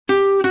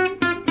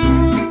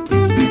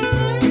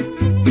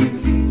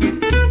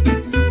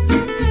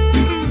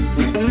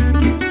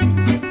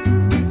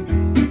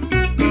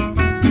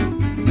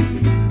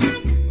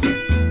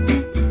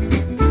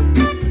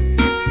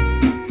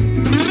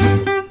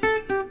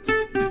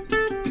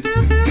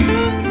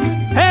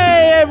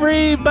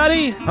Steve,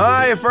 buddy.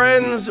 Hi,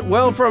 friends.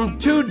 Well, from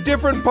two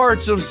different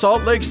parts of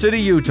Salt Lake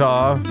City,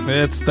 Utah,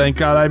 It's Thank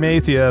God I'm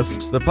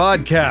Atheist. the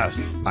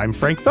podcast. I'm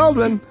Frank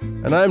Feldman.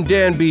 And I'm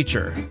Dan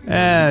Beecher.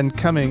 And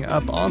coming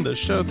up on the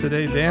show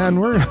today, Dan,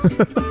 we're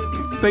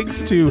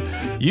thanks to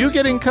you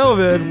getting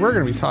COVID, we're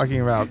going to be talking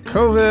about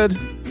COVID,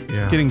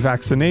 getting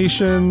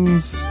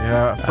vaccinations.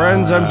 Yeah,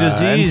 friends, I'm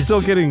diseased. And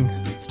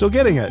still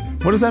getting it.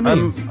 What does that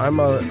mean? I'm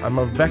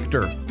a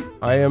vector.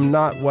 I am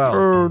not well.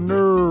 Oh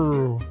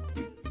no.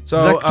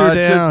 So Vector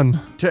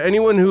down. To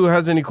anyone who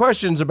has any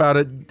questions about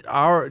it,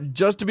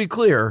 just to be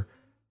clear,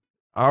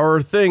 our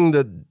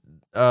meetup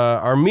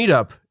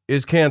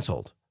is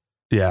canceled.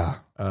 Yeah.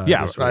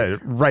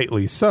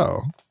 Rightly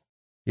so.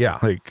 Yeah.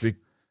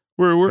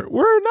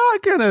 We're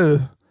not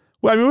gonna.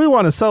 Well, I mean, we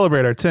want to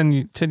celebrate our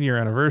 10-year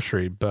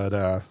anniversary, but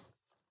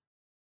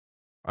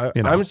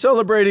I'm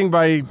celebrating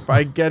by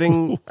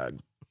getting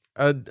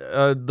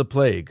the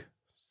plague.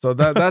 So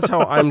that's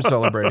how I'm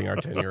celebrating our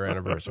 10-year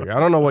anniversary.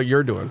 I don't know what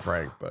you're doing,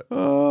 Frank, but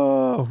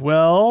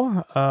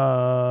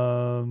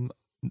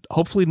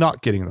hopefully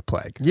not getting the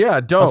plague.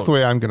 Yeah, don't. That's the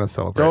way I'm going to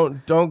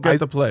celebrate. Don't get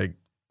the plague.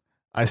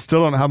 I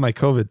still don't have my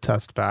COVID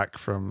test back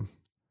from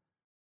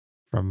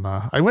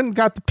I went and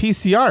got the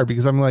PCR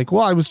because I'm like,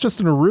 well, I was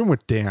just in a room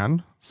with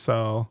Dan,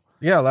 so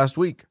yeah, last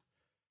week.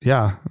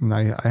 Yeah, and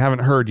I haven't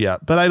heard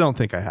yet, but I don't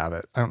think I have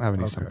it. I don't have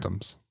any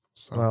symptoms.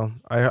 So. Well,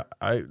 I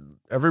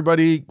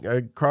everybody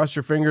cross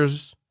your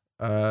fingers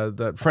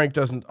that Frank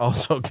doesn't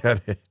also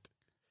get it.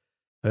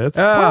 It's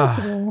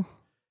possible.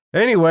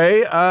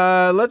 Anyway,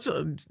 let's.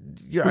 I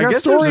guess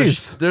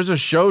stories. There's a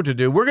show to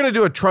do. We're going to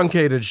do a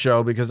truncated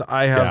show because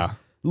I have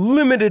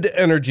limited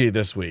energy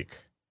this week.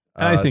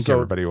 I think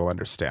everybody will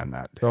understand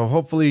that. So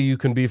hopefully you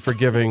can be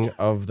forgiving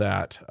of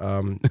that.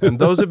 And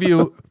those of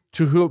you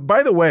to who,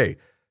 by the way,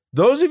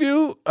 those of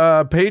you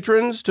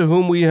patrons to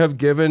whom we have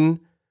given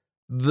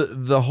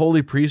the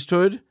holy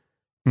priesthood,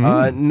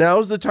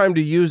 now's the time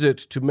to use it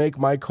to make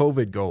my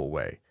COVID go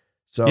away.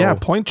 So yeah,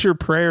 point your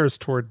prayers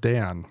toward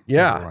Dan.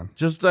 Yeah, everyone.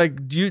 just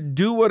like you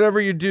do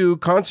whatever you do,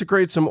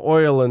 consecrate some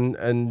oil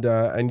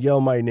and yell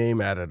my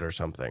name at it or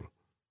something.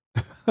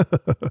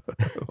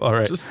 All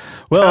right. Just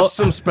cast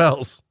some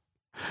spells.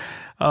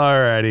 All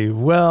righty.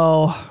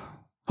 Well,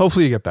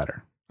 hopefully you get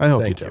better. I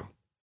hope Thank you do.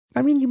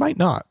 I mean, you might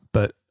not,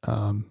 but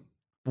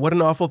what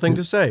an awful thing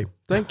to say.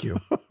 Thank you.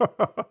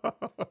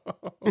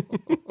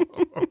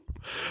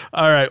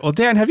 All right. Well,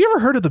 Dan, have you ever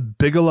heard of the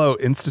Bigelow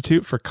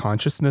Institute for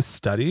Consciousness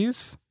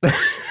Studies?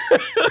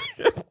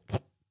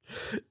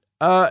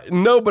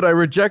 No, but I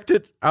reject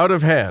it out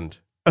of hand.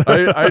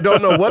 I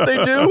don't know what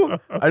they do.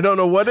 I don't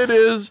know what it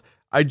is.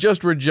 I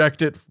just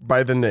reject it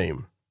by the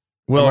name.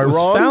 Well, Am I it was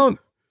wrong?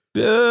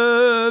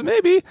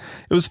 maybe. It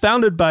was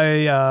founded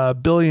by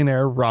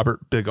billionaire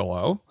Robert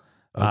Bigelow.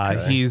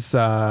 Okay. He's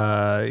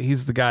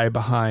the guy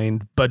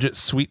behind Budget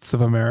Suites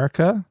of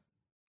America.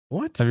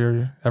 What? Have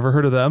you ever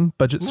heard of them?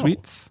 Budget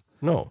Suites?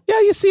 No.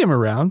 Yeah, you see them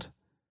around.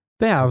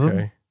 They have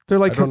them. They're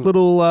like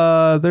little.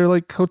 They're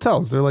like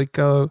hotels. They're like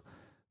sweet.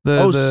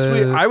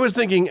 I was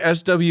thinking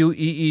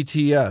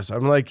SWEETS.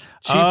 I'm like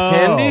cheap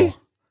candy.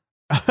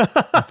 I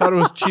thought it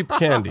was cheap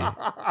candy.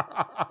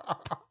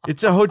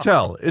 It's a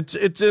hotel. It's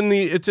in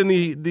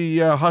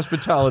the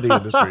hospitality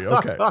industry.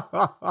 Okay.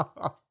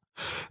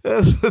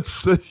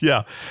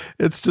 Yeah,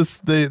 it's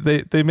just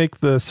they make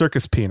the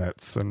circus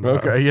peanuts and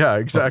yeah,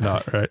 exactly.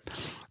 Whatnot, right.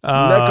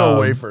 Necco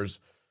wafers.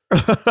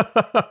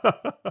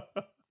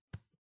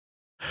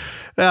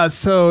 Yeah.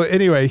 So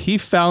anyway, he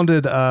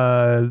founded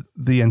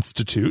the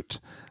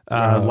institute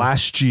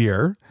last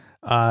year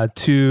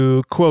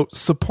to, quote,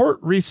 support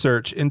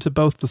research into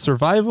both the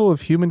survival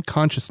of human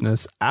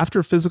consciousness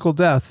after physical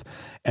death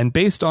and,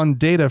 based on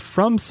data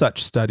from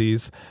such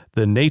studies,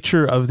 the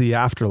nature of the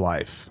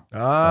afterlife.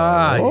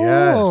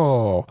 Yes.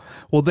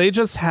 Well, they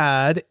just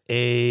had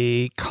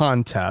a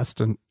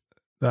contest, and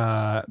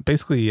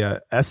basically an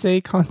essay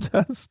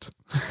contest,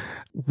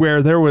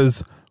 where there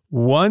was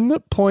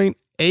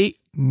 $1.8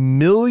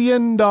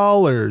 million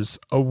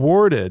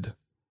awarded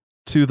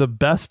to the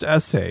best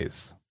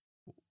essays.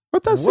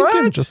 Let that sink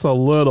in just a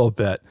little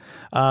bit.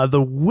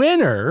 The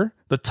winner,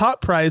 the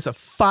top prize of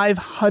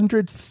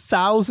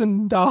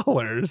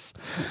 $500,000,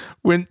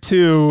 went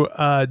to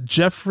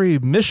Jeffrey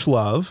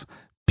Mishlove,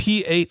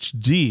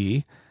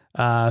 PhD,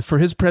 for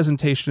his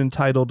presentation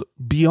entitled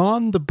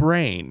 "Beyond the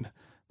Brain: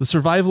 The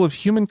Survival of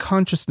Human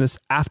Consciousness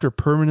After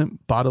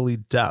Permanent Bodily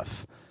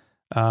Death."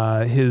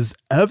 His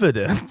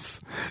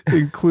evidence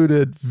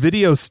included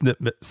video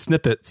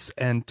snippets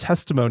and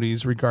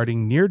testimonies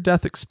regarding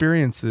near-death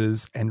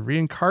experiences and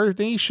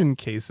reincarnation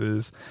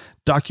cases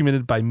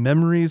documented by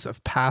memories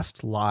of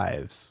past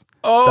lives.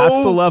 Oh,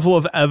 that's the level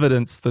of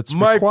evidence that's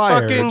required.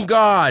 My fucking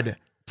God.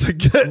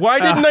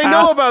 Why didn't I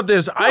know about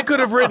this? I could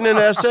have written an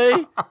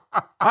essay.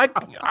 I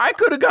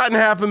could have gotten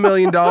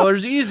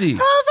 $500,000 easy.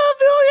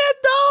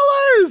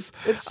 $500,000.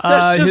 It's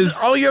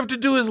just all you have to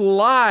do is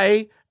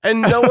lie,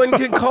 and no one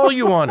can call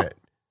you on it.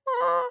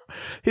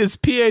 His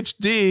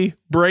PhD,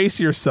 brace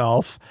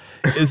yourself,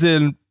 is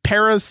in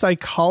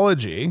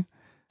parapsychology.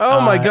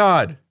 Oh my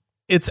God.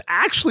 It's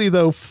actually,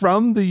 though,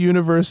 from the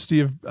University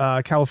of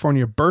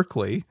California,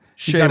 Berkeley.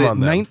 He got Shame it on in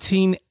them.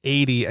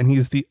 1980, and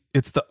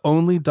it's the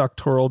only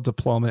doctoral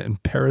diploma in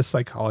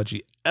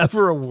parapsychology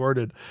ever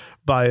awarded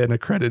by an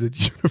accredited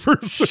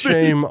university.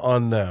 Shame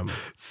on them.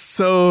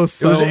 So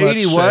It was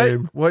 80 much what?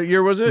 shame. What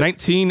year was it?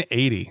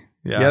 1980.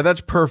 Yeah, that's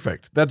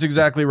perfect. That's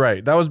exactly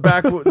right. That was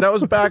back. That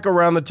was back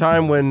around the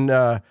time when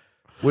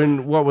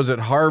what was it?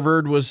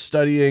 Harvard was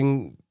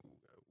studying.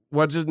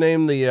 What's his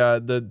name?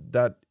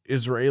 That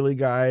Israeli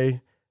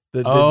guy.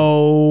 That I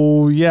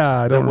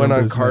don't went remember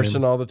on his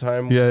Carson name. all the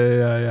time.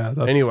 Yeah.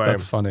 Anyway.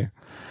 That's funny.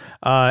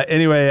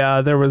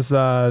 There was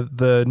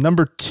the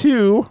number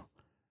 2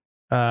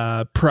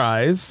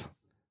 prize,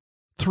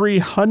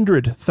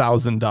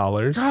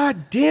 $300,000.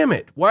 God damn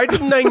it! Why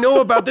didn't I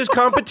know about this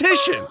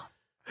competition?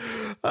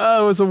 It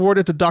was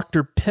awarded to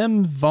Dr.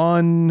 Pim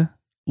von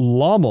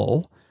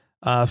Lommel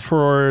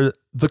for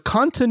the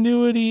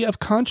continuity of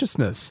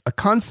consciousness, a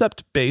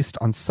concept based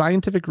on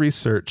scientific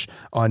research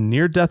on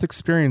near-death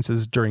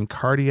experiences during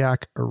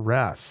cardiac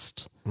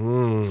arrest.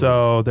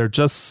 So they're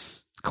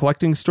just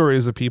collecting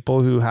stories of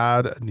people who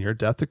had a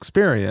near-death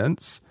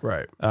experience,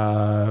 Right.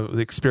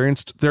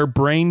 Experienced their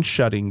brain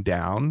shutting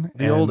down.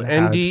 The old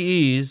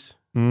NDEs.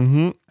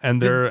 Mm-hmm.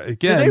 And they're, they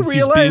again, he's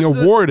realize being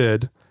that-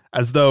 awarded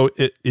as though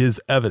it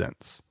is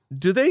evidence.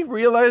 Do they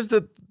realize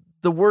that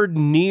the word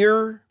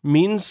near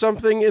means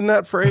something in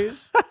that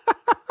phrase?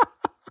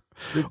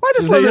 I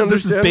just Do love they that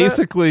this is understand that?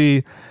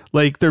 basically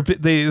like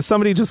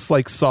somebody just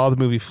like saw the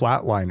movie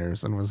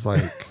Flatliners and was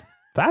like,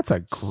 that's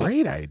a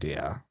great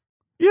idea.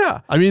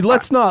 Yeah. I mean,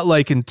 let's not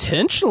like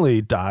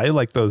intentionally die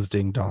like those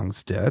ding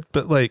dongs did,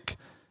 but like,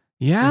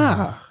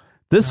 yeah,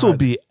 this will God.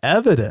 be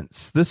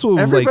evidence. This will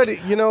Everybody,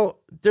 like,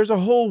 there's a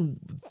whole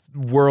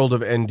world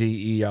of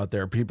NDE out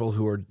there. People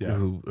who are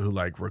who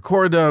like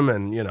record them,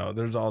 and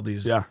there's all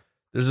these. yeah,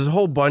 There's this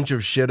whole bunch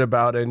of shit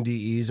about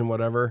NDEs and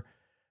whatever,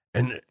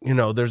 and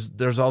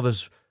there's all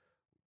this.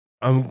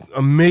 I'm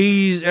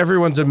amazed.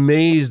 Everyone's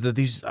amazed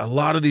that a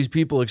lot of these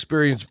people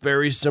experience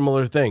very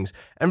similar things,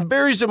 and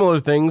very similar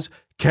things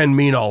can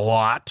mean a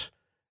lot.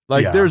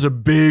 Like Yeah. there's a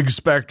big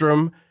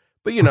spectrum,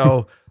 but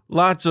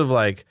lots of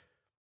like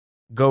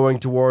going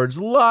towards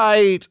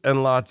light,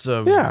 and lots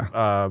of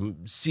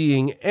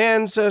seeing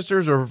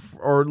ancestors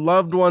or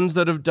loved ones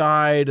that have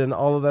died, and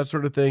all of that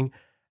sort of thing.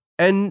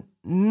 And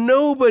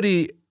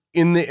nobody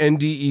in the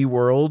NDE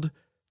world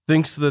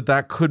thinks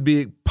that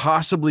could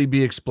possibly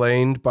be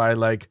explained by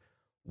like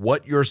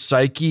what your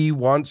psyche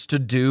wants to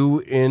do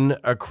in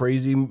a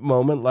crazy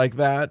moment like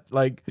that.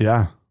 Like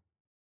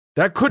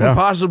that couldn't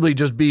possibly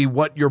just be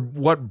what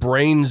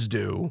brains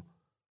do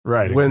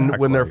right.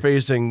 when they're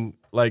facing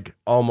like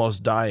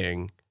almost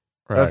dying.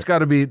 right. That's got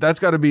to be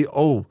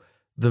the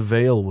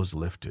veil was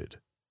lifted.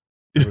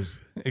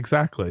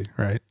 exactly.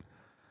 Right.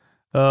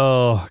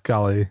 Oh,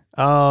 golly.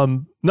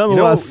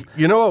 Nonetheless,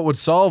 You know what would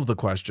solve the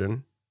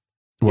question?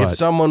 what? If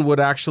someone would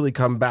actually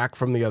come back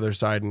from the other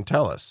side and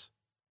tell us.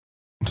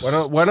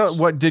 Why not?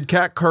 What did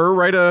Kat Kerr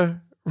write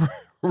an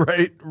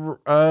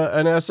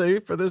essay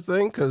for this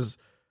thing? Because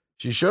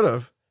she should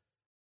have.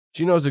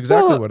 She knows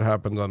exactly what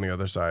happens on the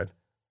other side.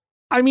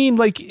 I mean,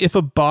 like if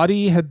a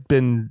body had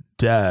been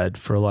dead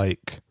for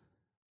like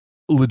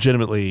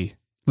legitimately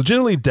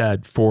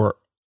dead for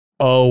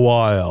a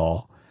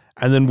while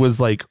and then was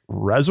like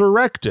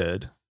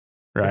resurrected,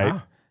 right? Yeah.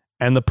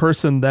 And the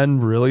person then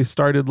really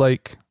started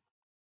like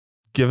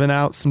giving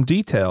out some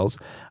details,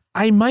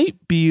 I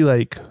might be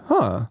like,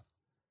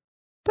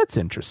 that's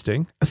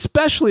interesting,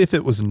 especially if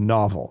it was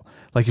novel.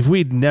 Like if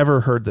we'd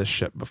never heard this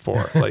shit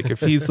before, like if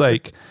he's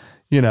like,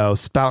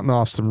 spouting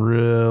off some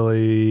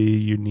really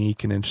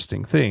unique and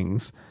interesting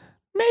things,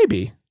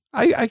 maybe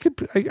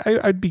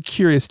I'd be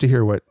curious to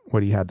hear what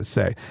he had to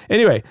say.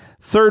 Anyway,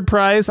 third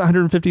prize,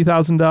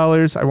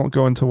 $150,000. I won't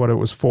go into what it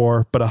was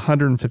for, but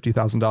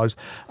 $150,000.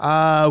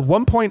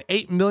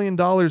 $1.8 million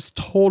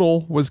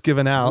total was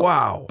given out.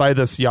 Wow. By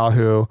this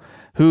Yahoo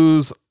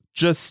who's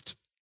just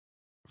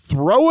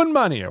throwing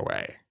money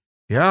away.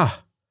 Yeah.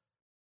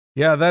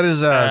 Yeah, that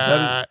is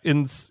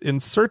in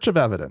search of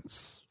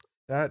evidence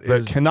that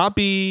that cannot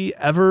be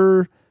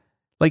ever,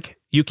 like,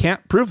 you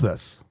can't prove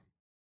this.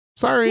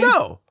 Sorry.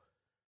 No.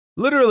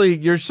 Literally,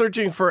 you're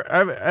searching for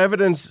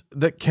evidence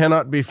that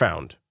cannot be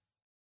found.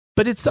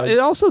 But it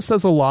also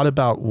says a lot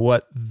about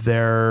what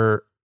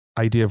their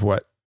idea of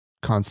what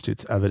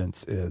constitutes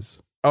evidence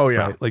is. Oh,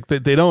 yeah. Right? Like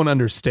they don't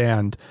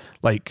understand,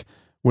 like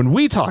when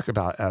we talk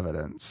about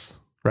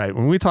evidence, right?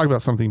 When we talk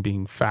about something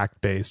being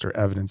fact-based or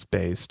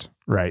evidence-based,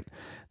 right?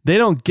 They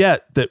don't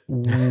get that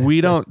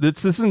we don't,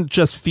 this isn't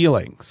just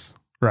feelings,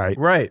 right?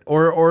 Right.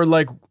 Or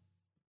like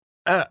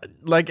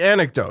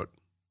anecdote.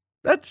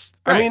 That's,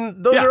 Right. I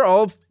mean, those are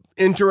all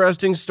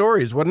interesting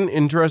stories. What an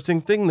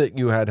interesting thing that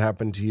you had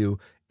happen to you,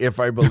 if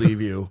I believe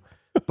you.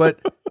 But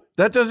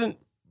that doesn't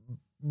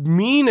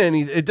mean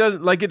anything. It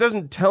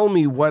doesn't tell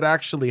me what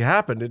actually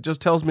happened. It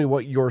just tells me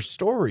what your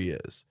story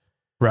is.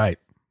 Right.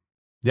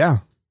 Yeah.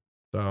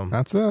 So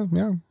That's it.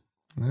 Yeah.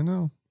 I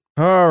know.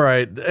 all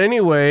right.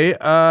 Anyway,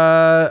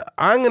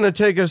 I'm going to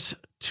take us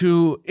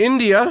to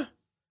India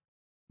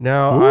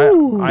Now,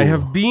 Ooh. I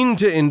have been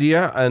to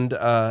India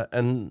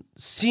and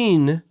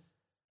seen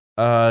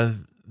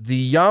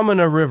the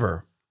Yamuna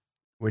River,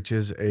 which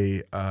is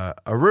a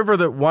river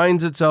that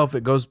winds itself.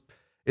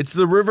 It's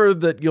the river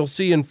that you'll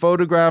see in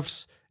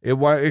photographs.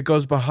 It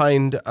goes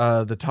behind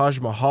the Taj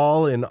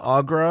Mahal in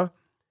Agra,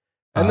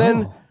 and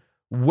then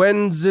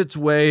wends its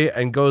way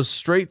and goes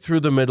straight through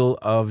the middle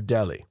of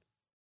Delhi.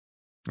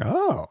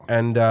 Oh.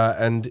 And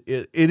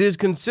it is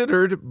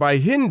considered by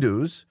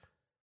Hindus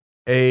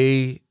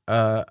a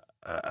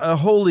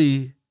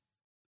holy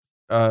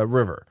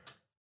river.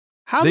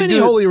 How many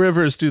holy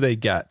rivers do they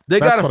get?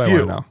 That's got a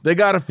few. They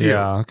got a few.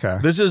 Yeah, okay.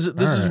 This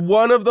is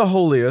one of the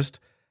holiest.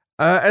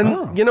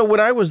 When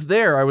I was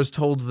there, I was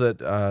told that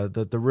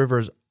the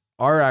rivers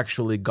are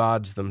actually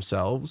gods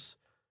themselves.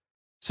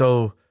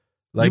 So,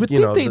 like,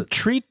 you would think they'd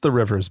treat the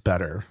rivers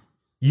better.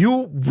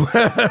 You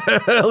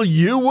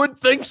would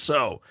think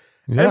so.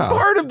 Yeah. And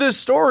part of this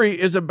story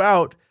is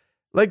about,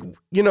 like,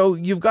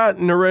 you've got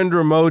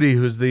Narendra Modi,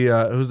 who's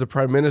the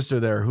prime minister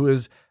there, who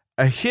is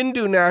a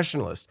Hindu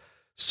nationalist.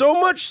 So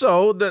much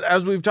so that,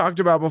 as we've talked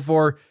about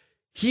before,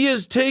 he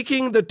is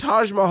taking the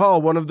Taj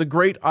Mahal, one of the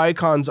great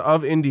icons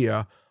of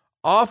India,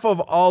 off of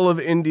all of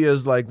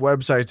India's like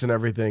websites and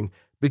everything,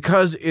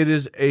 because it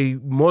is a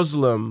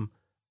Muslim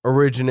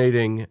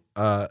originating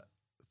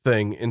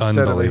thing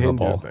instead of a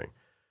Hindu thing.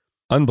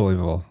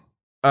 Unbelievable.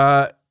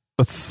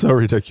 That's so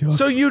ridiculous.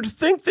 So you'd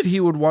think that he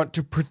would want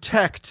to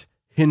protect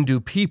Hindu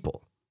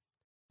people.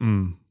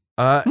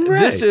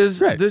 This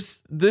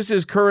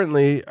is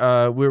currently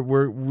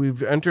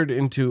we've entered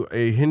into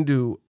a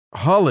Hindu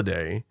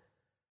holiday,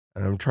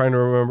 and I'm trying to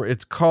remember.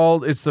 It's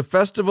the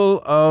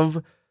festival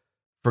of,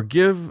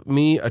 forgive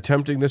me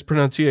attempting this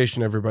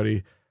pronunciation,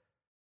 everybody,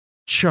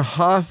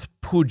 Chahath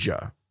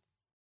Puja.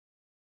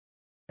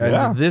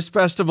 And this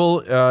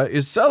festival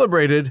is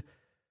celebrated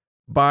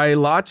by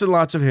lots and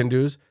lots of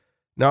Hindus.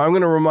 Now, I'm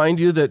going to remind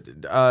you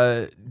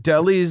that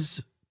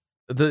Delhi's,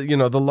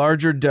 the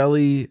larger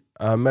Delhi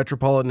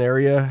metropolitan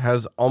area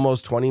has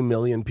almost 20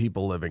 million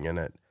people living in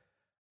it.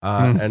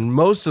 And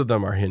most of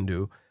them are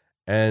Hindu.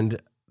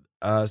 And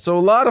so a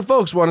lot of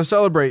folks want to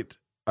celebrate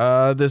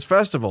this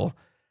festival.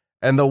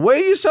 And the way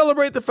you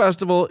celebrate the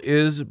festival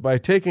is by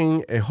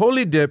taking a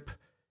holy dip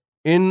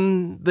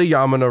in the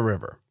Yamuna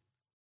River,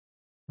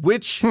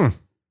 which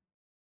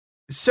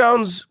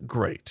sounds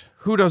great.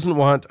 Who doesn't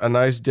want a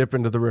nice dip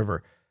into the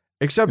river?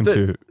 Except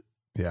that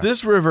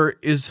this river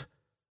is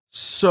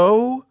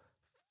so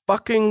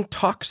fucking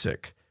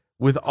toxic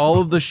with all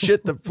of the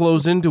shit that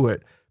flows into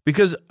it,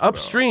 because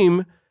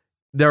upstream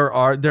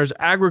there's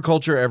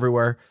agriculture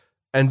everywhere,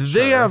 and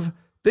they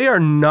are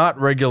not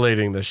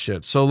regulating this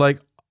shit. So like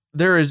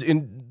there's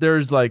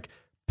like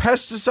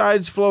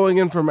pesticides flowing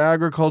in from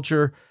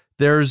agriculture.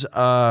 There's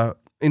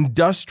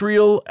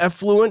industrial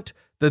effluent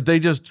that they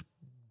just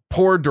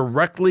pour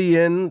directly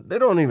in. They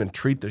don't even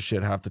treat the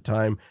shit half the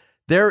time.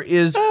 There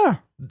is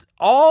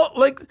all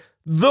like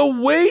the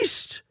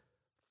waste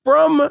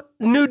from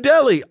New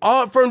Delhi,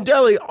 from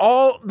Delhi,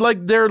 all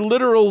like their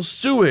literal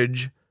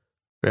sewage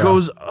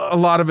goes. A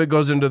lot of it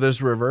goes into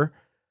this river.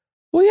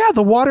 Well, yeah,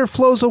 the water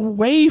flows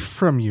away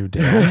from you,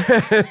 Dan.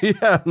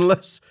 Yeah,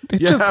 unless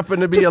you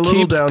happen to be a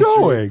little downstream.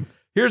 Going.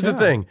 Here's the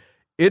thing: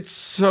 it's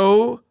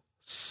so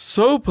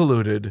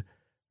polluted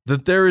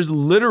that there is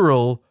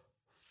literal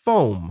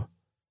foam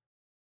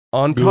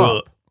on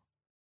top.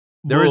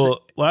 There is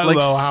like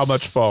how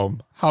much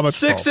foam? How much?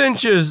 6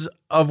 inches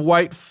of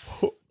white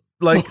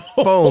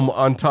foam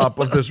on top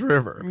of this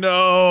river.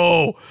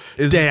 No,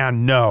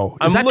 Dan, no.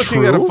 I'm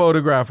looking at a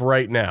photograph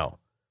right now.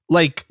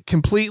 Like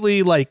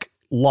completely like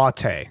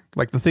latte.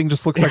 Like the thing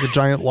just looks like a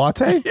giant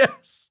latte.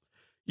 Yes.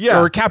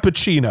 Yeah. Or a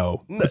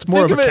cappuccino. It's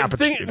more of a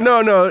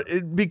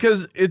cappuccino.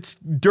 Because it's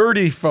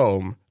dirty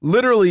foam.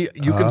 Literally,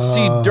 you can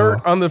see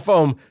dirt on the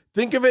foam.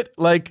 Think of it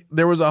like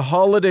there was a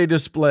holiday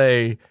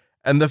display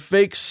and the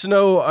fake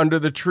snow under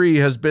the tree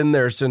has been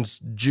there since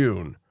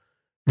June.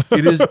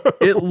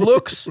 It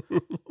looks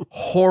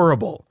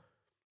horrible.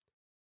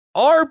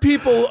 Are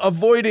people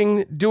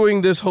avoiding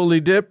doing this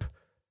holy dip?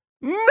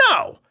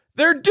 No,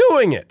 they're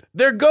doing it.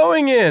 They're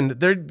going in.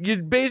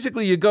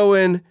 You go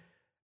in,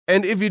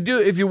 and if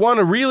you want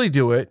to really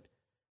do it,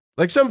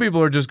 like some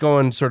people are just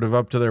going sort of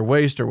up to their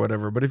waist or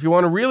whatever, but if you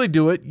want to really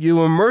do it,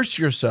 you immerse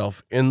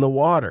yourself in the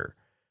water.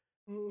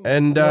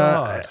 And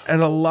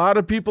a lot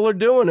of people are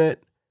doing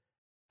it.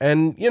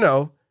 And,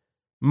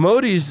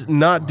 Modi's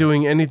not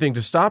doing anything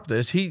to stop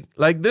this.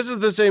 This is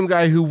the same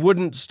guy who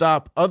wouldn't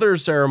stop other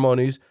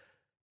ceremonies,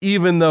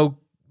 even though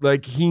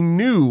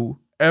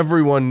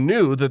everyone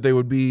knew that they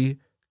would be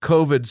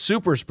COVID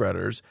super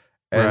spreaders.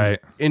 And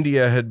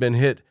India had been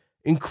hit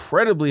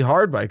incredibly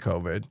hard by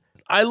COVID.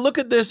 I look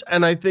at this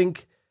and I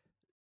think,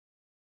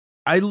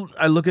 I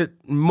look at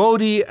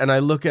Modi and I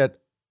look at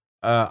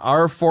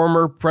our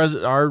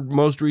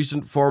most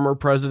recent former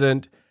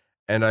president,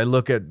 and I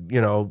look at,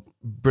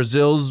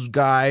 Brazil's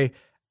guy,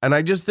 and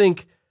I just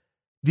think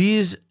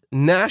these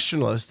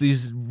nationalists,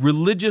 these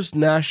religious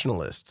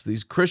nationalists,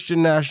 these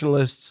Christian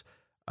nationalists,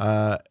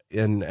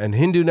 and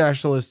Hindu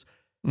nationalists,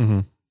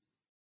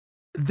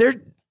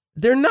 they're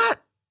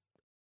not.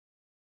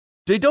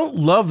 They don't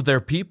love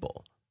their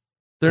people.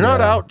 They're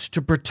not out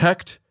to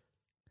protect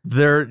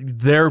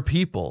their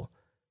people.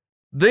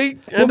 They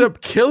end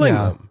up killing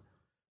them.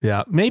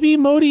 Yeah, maybe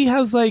Modi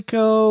has like a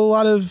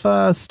lot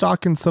of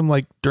stock in some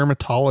like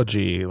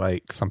dermatology,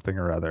 like something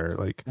or other,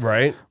 like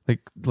right,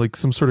 like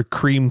some sort of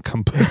cream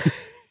company,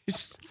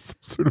 some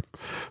sort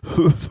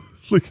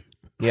of like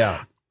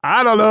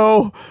I don't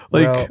know,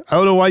 like I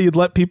don't know why you'd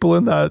let people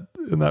in that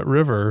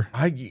river.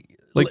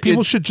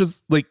 People should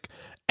just like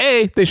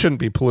they shouldn't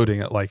be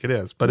polluting it like it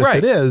is, but if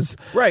it is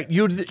there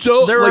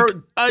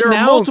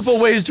are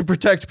multiple ways to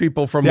protect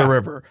people from the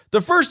river.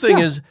 The first thing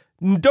is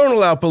don't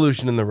allow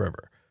pollution in the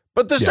river.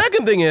 But the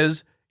second thing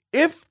is,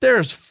 if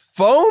there's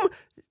foam,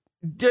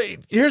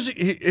 here's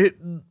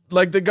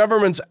like the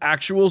government's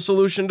actual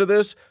solution to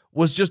this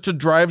was just to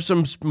drive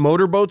some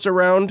motorboats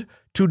around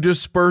to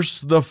disperse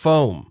the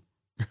foam.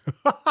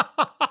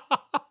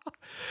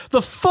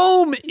 The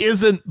foam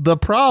isn't the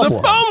problem.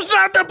 The foam's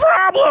not the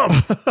problem.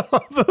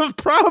 The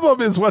problem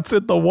is what's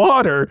in the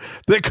water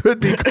that could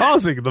be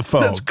causing the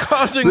foam. That's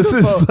causing this the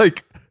foam. This is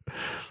like,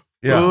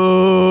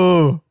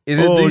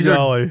 these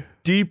are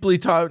deeply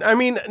taught. I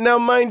mean, now,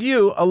 mind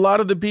you, a lot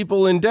of the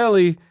people in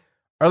Delhi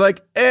are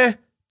like,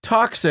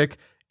 toxic,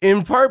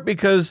 in part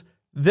because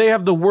they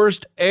have the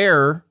worst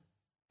air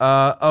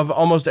of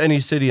almost any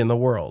city in the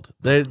world.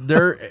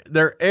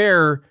 Their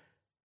air,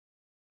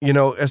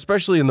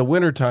 especially in the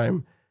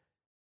wintertime,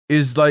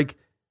 is like,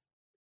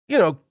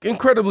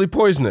 incredibly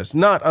poisonous,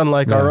 not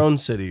unlike our own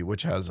city,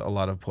 which has a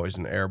lot of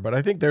poison air, but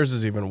I think theirs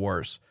is even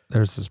worse.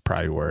 Theirs is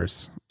probably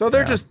worse. So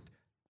they're just,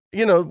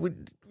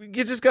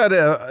 you just got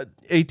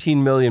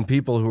 18 million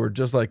people who are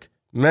just like,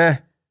 meh,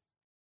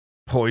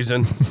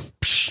 poison.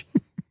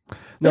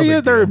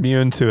 They're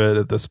immune to it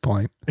at this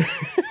point.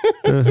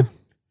 So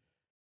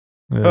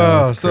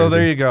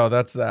there you go.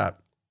 That's that.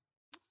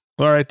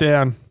 All right,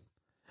 Dan.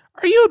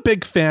 Are you a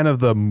big fan of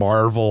the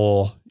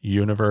Marvel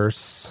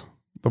universe?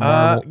 The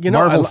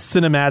Marvel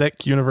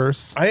Cinematic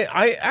Universe?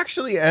 I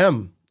actually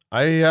am.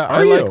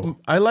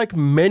 I like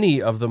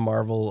many of the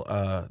Marvel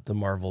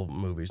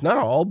movies. Not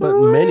all, but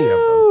many of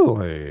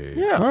them.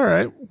 Yeah. All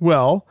right.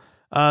 Well,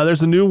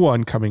 there's a new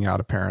one coming out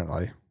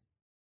apparently.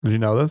 Did you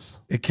know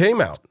this? It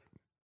came out.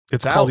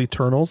 It's called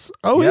Eternals.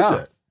 Oh, is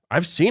it?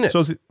 I've seen it.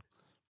 So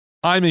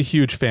I'm a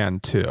huge fan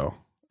too.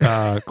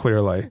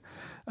 Clearly.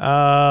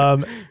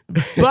 But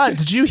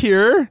did you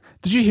hear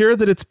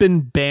that it's been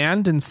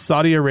banned in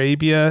Saudi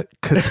Arabia,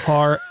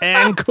 Qatar,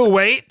 and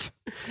Kuwait?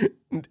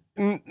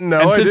 No, and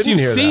I didn't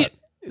hear that.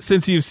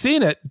 Since you've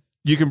seen it,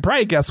 you can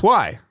probably guess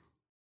why.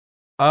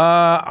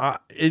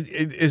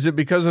 Is it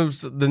because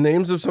of the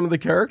names of some of the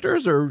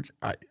characters, or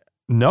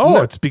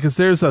no? It's because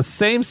there's a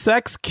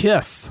same-sex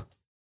kiss.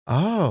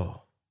 Oh,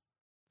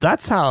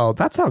 that's how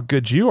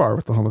good you are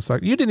with the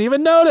homosexual. You didn't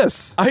even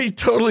notice. I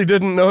totally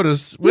didn't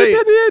notice. Wait,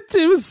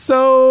 it was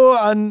so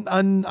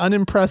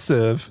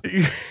unimpressive.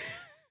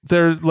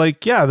 There's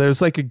like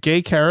a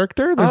gay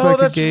character. There's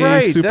like a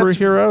gay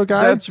superhero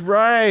guy. That's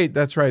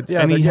right.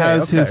 Yeah, and he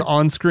has his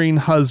on-screen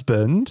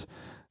husband.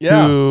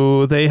 Yeah,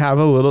 who they have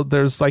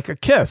there's like a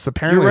kiss.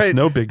 Apparently, it's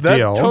no big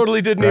deal. That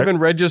totally didn't even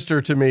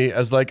register to me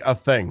as like a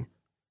thing.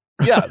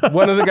 Yeah,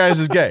 one of the guys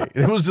is gay.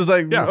 It was just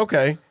like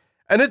okay,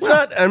 and it's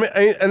not. I mean,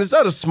 and it's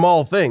not a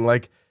small thing.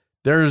 Like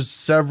there's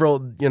several.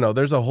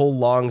 There's a whole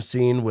long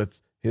scene with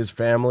his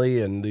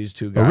family and these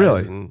two guys. Oh,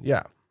 really? And,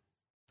 yeah.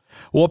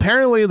 Well,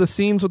 apparently the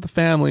scenes with the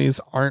families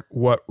aren't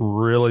what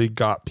really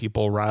got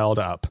people riled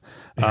up.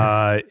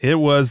 It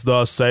was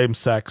the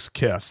same-sex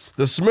kiss.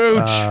 The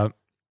smooch.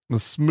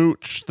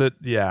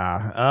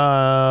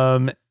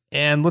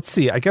 And let's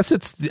see. I guess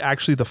it's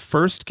actually the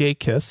first gay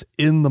kiss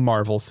in the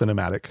Marvel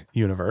Cinematic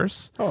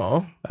Universe.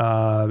 Oh.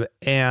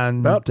 And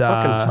about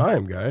fucking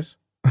time, guys.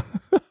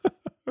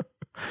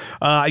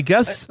 I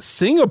guess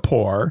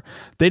Singapore,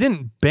 they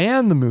didn't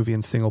ban the movie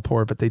in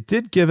Singapore, but they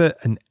did give it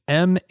an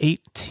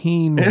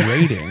M18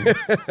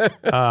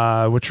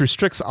 rating, which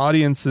restricts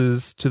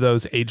audiences to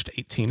those aged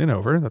 18 and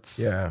over. That's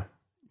you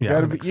got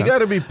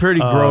to be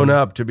pretty grown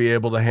up to be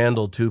able to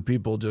handle two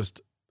people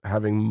just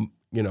having,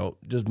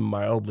 just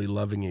mildly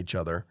loving each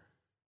other.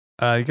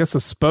 I guess a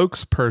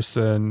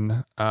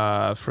spokesperson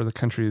for the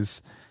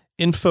country's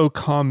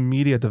Infocom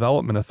Media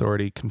Development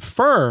Authority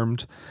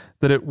confirmed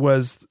that it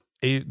was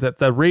that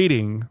the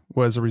rating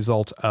was a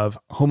result of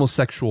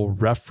homosexual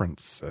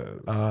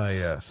references.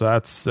 Yes. So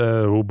that's,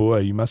 oh boy,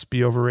 you must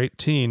be over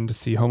 18 to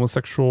see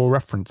homosexual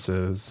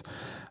references.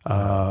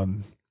 I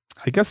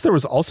guess there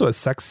was also a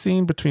sex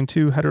scene between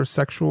two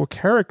heterosexual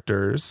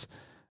characters.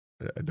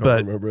 I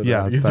don't remember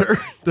that either.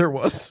 There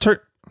was.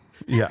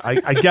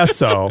 I guess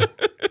so.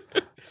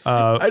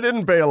 I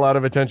didn't pay a lot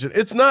of attention.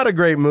 It's not a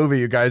great movie,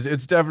 you guys.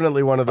 It's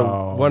definitely one of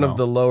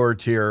the lower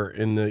tier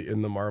in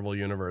the Marvel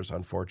universe,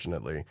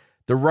 unfortunately.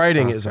 The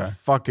writing is a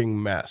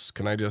fucking mess.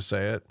 Can I just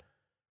say it?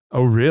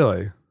 Oh,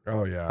 really?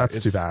 Oh, yeah. That's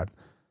too bad.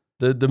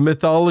 The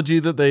mythology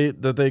that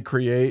they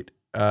create,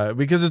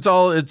 because it's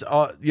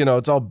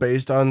all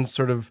based on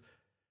sort of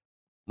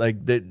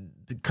like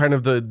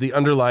the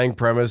underlying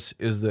premise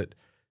is that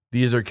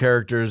these are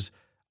characters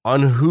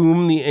on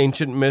whom the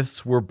ancient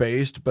myths were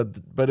based, but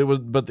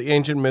the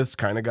ancient myths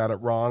kind of got it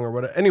wrong or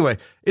whatever. Anyway,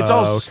 it's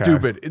all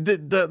stupid.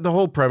 The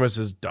whole premise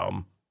is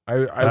dumb. I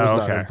was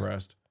not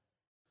impressed.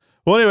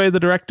 Well, anyway, the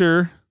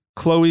director,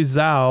 Chloe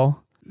Zhao,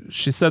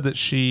 she said that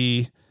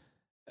she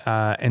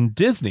and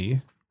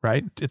Disney,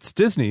 right? It's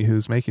Disney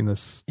who's making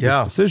this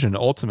decision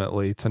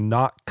ultimately to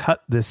not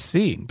cut this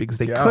scene, because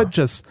they could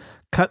just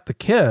cut the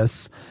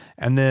kiss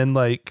and then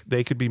like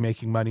they could be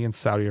making money in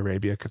Saudi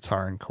Arabia,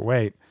 Qatar, and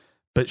Kuwait.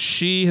 But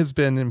she has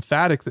been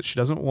emphatic that she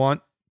doesn't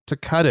want to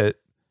cut it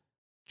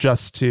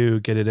just to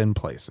get it in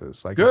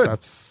places. Like Good.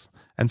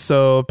 And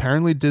so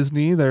apparently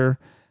Disney, they're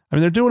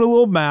doing a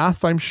little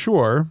math, I'm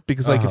sure,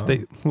 because like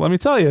let me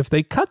tell you, if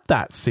they cut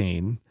that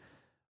scene,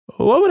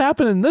 what would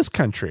happen in this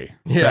country?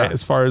 Yeah. Right?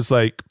 As far as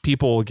like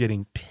people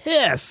getting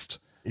pissed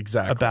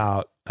Exactly.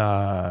 about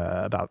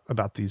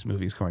these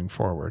movies going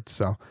forward.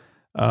 So,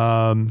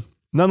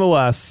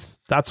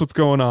 nonetheless, that's what's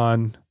going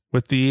on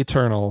with the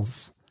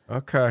Eternals.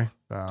 Okay.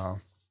 So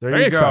There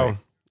very you exciting.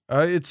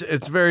 go.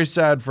 It's very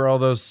sad for all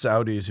those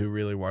Saudis who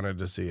really wanted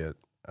to see it.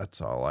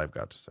 That's all I've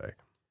got to say.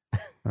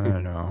 I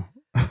don't know.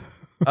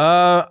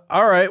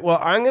 All right. Well,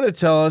 I'm going to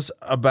tell us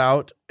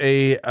about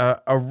a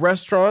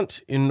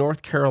restaurant in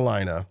North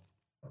Carolina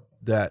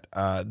that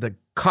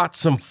caught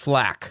some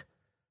flack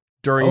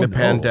during the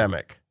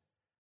pandemic.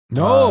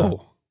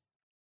 No.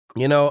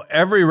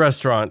 Every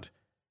restaurant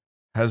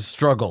has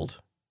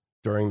struggled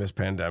during this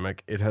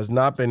pandemic. It has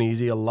not been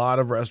easy. A lot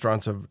of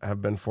restaurants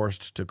have been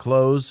forced to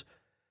close.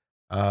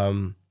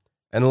 And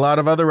a lot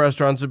of other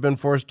restaurants have been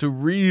forced to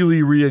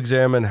really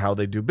re-examine how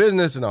they do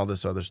business and all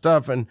this other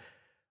stuff. And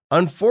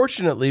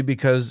unfortunately,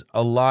 because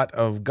a lot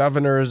of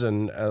governors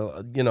and,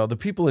 the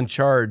people in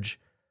charge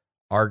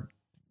are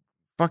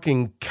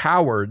fucking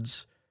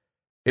cowards,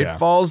 it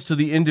falls to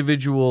the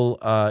individual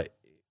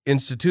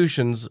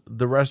institutions,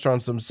 the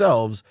restaurants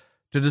themselves,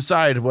 to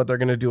decide what they're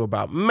going to do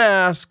about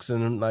masks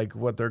and like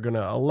what they're going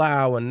to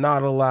allow and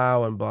not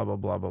allow and blah, blah,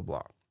 blah, blah,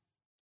 blah.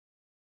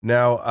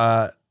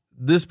 Now,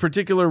 this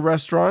particular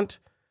restaurant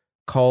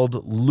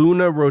called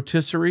Luna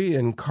Rotisserie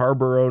in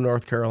Carborough,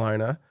 North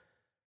Carolina,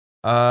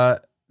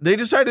 they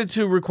decided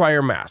to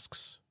require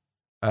masks,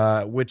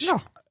 which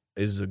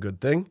is a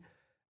good thing.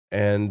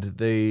 And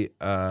they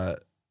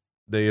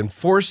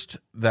enforced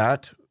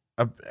that,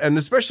 and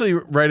especially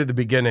right at the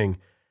beginning,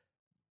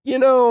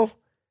 and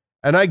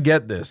I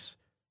get this.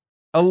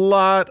 A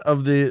lot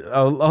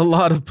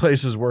of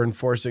places were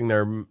enforcing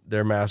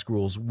their mask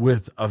rules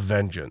with a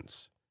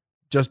vengeance,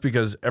 just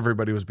because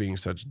everybody was being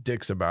such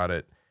dicks about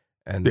it,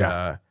 and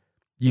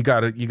you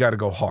gotta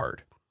go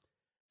hard.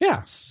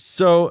 Yeah.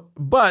 So,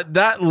 but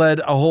that led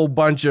a whole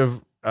bunch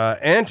of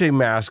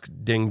anti-mask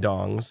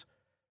ding-dongs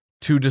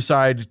to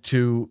decide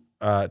to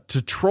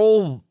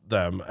troll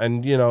them,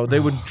 and they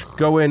would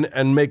go in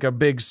and make a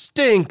big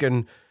stink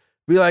and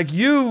be like,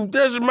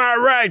 this is my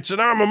rights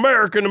and I'm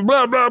American and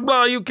blah, blah,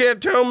 blah. You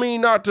can't tell me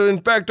not to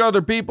infect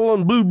other people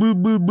and boo, boo,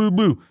 boo, boo,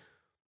 boo.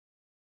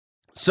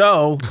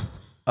 So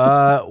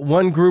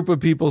one group of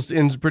people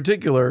in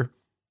particular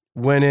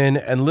went in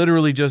and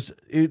literally just,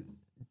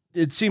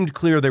 it seemed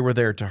clear they were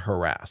there to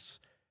harass.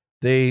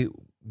 They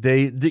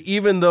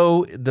even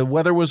though the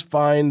weather was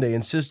fine, they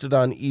insisted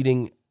on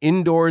eating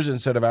indoors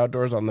instead of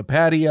outdoors on the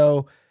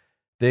patio.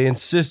 They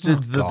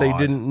insisted that they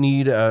didn't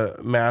need a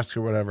mask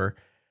or whatever.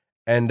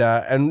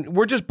 And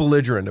we're just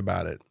belligerent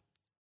about it.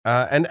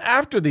 And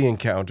after the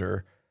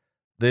encounter,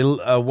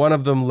 one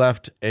of them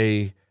left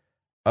a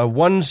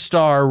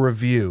 1-star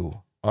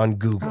review on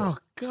Google. Oh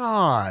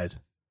God.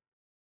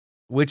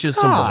 Which is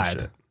some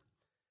bullshit.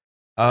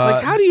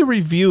 Like, how do you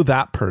review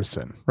that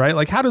person, right?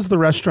 Like, how does the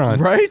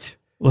restaurant, right?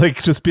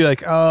 Like, just be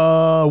like,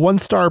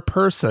 1-star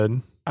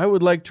person. I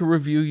would like to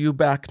review you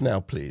back now,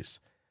 please.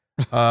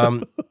 I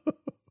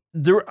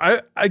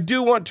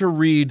do want to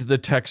read the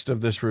text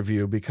of this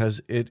review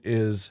because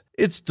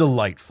it's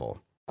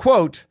delightful.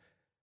 Quote,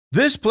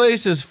 "This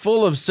place is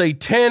full of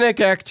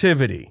satanic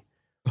activity.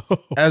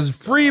 As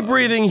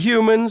free-breathing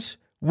humans,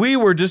 we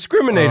were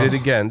discriminated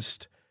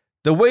against.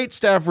 The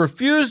waitstaff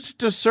refused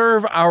to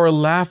serve our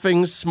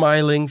laughing,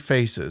 smiling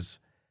faces.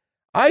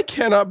 I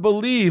cannot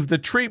believe the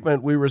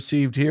treatment we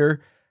received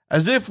here,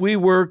 as if we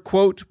were,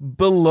 quote,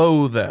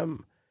 below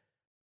them.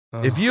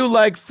 If you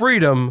like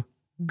freedom,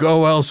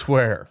 go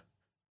elsewhere."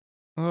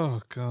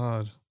 Oh,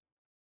 God.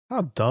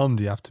 How dumb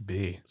do you have to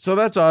be? So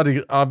that's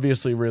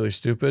obviously really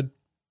stupid.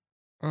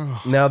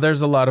 Now,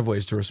 there's a lot of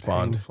ways to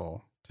respond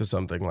to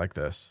something like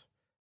this.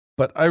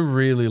 But I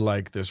really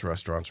like this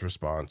restaurant's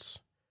response.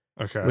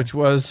 Okay. Which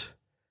was,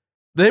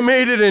 they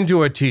made it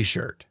into a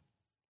T-shirt.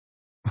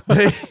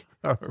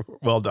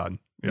 Well done.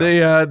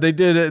 Yeah. They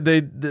did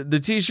it. The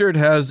T-shirt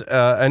has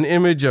an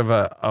image of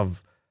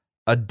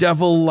a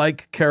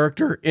devil-like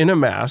character in a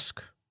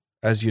mask,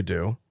 as you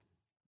do,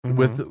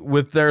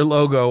 with their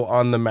logo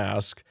on the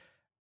mask,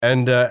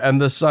 and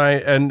the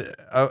sign and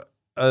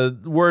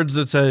words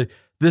that say,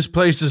 "This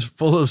place is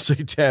full of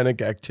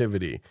satanic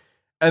activity,"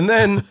 and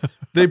then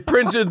they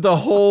printed the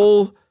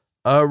whole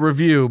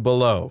review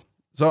below.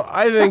 So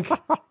I think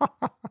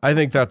I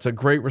think that's a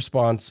great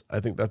response. I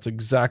think that's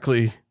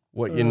exactly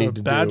what you need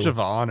to do. Badge of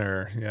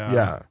honor. Yeah.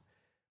 Yeah.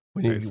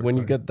 When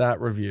you get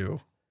that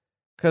review.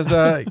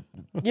 Because,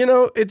 you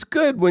know, it's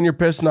good when you're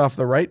pissing off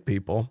the right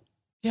people.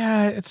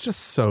 Yeah, it's just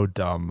so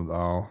dumb,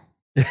 though.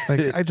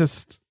 Like,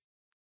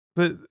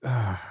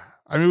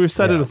 I mean, we've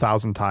said it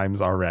 1,000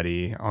 times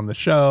already on the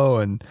show,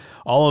 and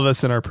all of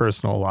us in our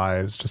personal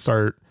lives just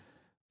are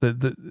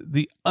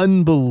the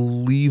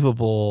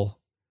unbelievable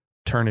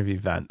turn of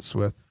events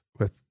with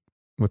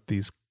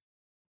these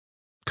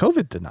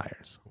COVID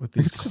deniers, with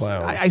these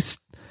clowns.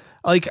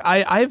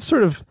 I've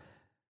sort of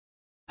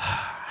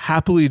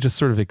happily just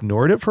sort of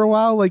ignored it for a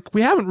while. Like,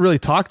 we haven't really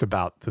talked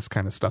about this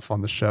kind of stuff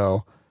on the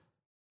show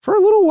for a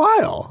little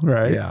while,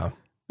 right? Yeah,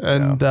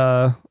 and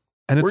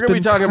it's we're gonna be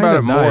talking about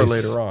it more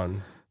later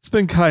on. It's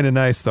been kind of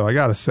nice, though, I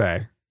gotta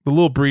say. The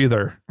little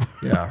breather.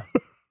 Yeah.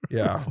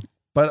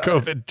 But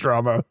COVID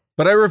drama.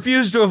 But I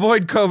refuse to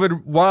avoid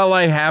COVID while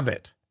I have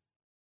it.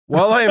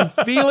 While I am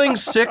feeling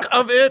sick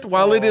of it,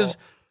 while it is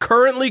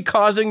currently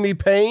causing me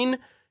pain.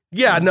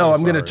 Yeah, I'm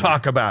going to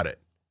talk about it.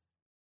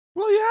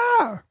 Well,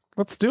 yeah.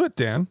 Let's do it,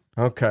 Dan.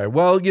 Okay.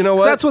 Well, you know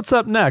what? That's what's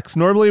up next.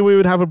 Normally we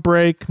would have a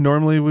break.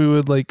 Normally we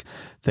would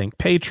thank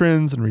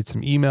patrons and read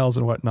some emails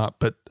and whatnot.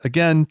 But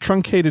again,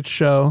 truncated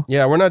show.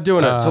 Yeah, we're not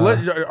doing it.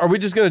 So are we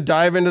just going to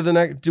dive into the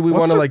next? Do we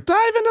want to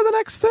dive into the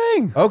next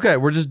thing? Okay,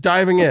 we're just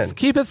diving in. Let's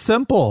keep it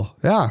simple.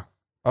 Yeah.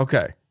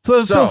 Okay. So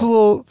it feels a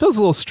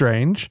little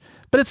strange,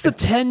 but it's the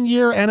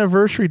 10-year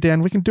anniversary,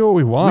 Dan. We can do what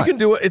we want. We can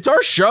do it. It's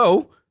our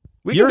show.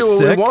 We can do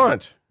what we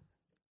want.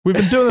 We've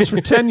been doing this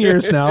for 10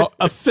 years now,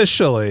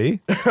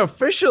 officially.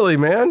 Officially,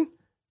 man.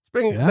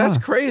 That's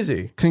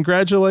crazy.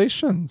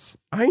 Congratulations.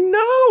 I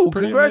know.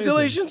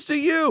 Congratulations to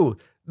you.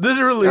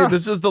 Literally,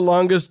 this is the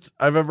longest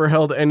I've ever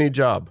held any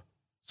job.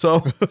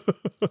 So,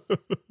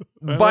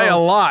 by a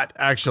lot,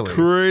 actually.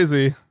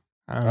 Crazy.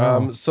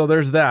 So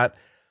there's that.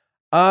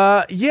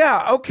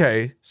 Yeah,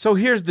 okay. So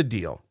here's the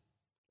deal.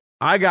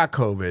 I got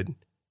COVID,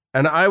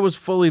 and I was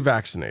fully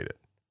vaccinated.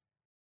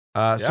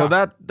 So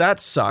that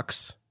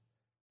sucks.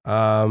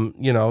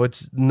 You know,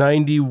 it's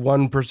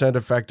 91%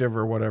 effective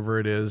or whatever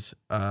it is.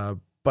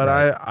 But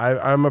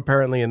I'm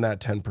apparently in that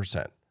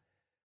 10%.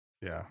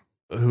 Yeah.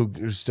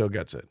 Who still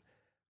gets it.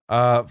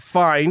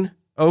 Fine.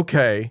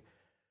 Okay.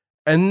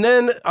 And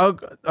then,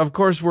 of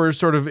course, we're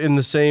sort of in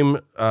the same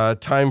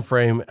time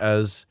frame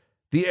as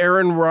the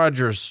Aaron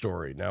Rodgers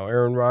story. Now,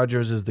 Aaron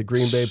Rodgers is the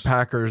Green Bay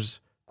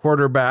Packers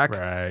quarterback,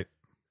 right?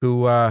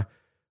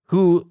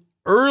 Who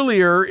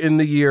earlier in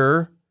the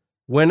year,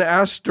 when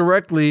asked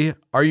directly,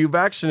 "Are you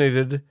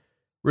vaccinated?"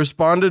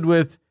 responded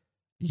with,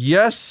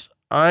 "Yes,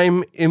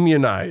 I'm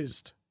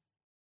immunized,"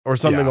 or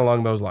something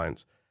along those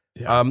lines.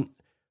 Yeah.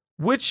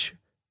 Which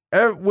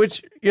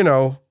you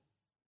know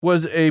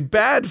was a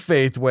bad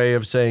faith way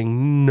of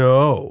saying,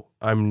 "No,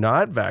 I'm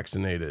not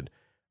vaccinated."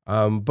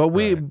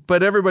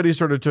 But everybody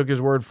sort of took his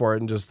word for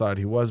it and just thought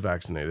he was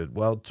vaccinated.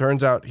 Well, it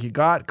turns out he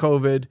got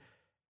COVID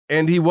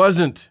and he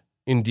wasn't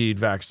indeed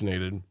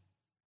vaccinated.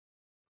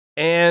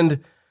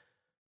 And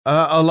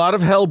a lot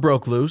of hell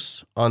broke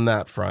loose on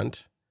that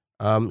front.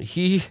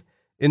 He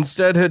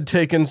instead had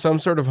taken some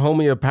sort of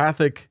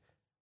homeopathic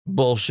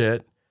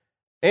bullshit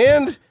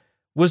and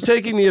was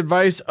taking the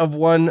advice of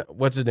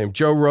what's his name?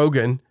 Joe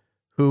Rogan,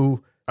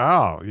 who...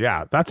 Oh,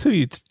 yeah. That's who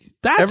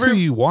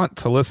you want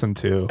to listen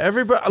to.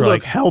 Everybody, for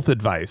like health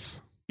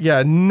advice.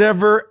 Yeah,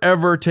 never,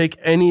 ever take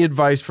any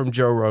advice from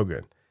Joe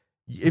Rogan.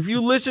 If you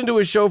listen to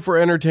his show for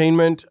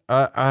entertainment,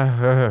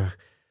 don't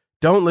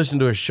listen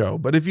to his show.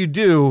 But if you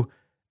do,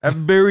 at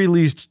very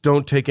least,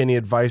 don't take any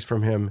advice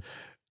from him.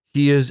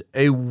 He is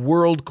a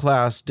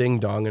world-class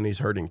ding-dong, and he's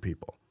hurting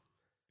people.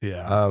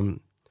 Yeah.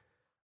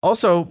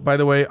 Also, by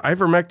the way,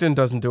 ivermectin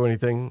doesn't do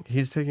anything.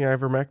 He's taking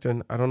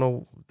ivermectin. I don't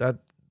know.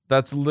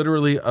 That's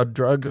literally a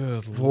drug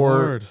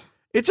Lord.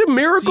 It's a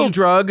miracle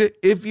drug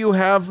if you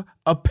have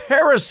a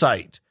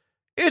parasite.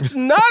 It's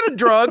not a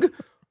drug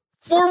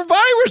for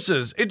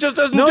viruses. It just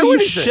doesn't do anything. No, you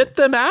shit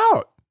them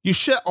out. You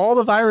shit all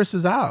the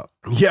viruses out.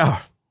 Yeah.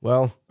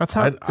 Well, that's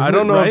how I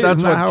don't know if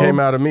that's what came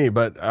out of me,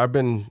 but I've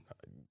been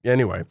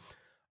anyway.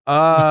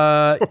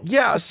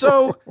 Yeah,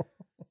 so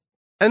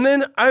and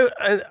then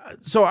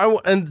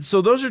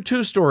so those are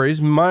two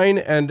stories, mine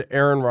and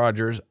Aaron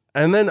Rodgers.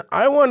 And then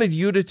I wanted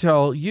you to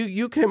tell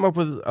you came up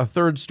with a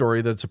third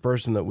story that's a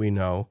person that we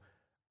know.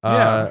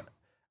 That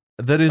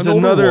is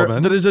another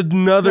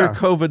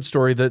COVID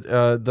story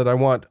that I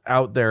want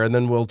out there, and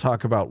then we'll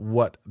talk about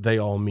what they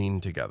all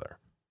mean together.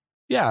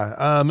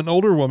 Yeah, an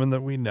older woman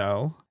that we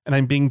know, and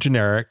I'm being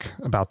generic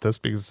about this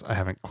because I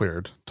haven't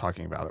cleared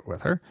talking about it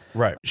with her.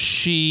 Right.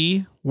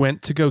 She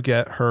went to go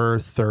get her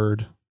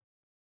third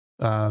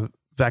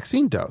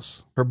vaccine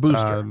dose. Her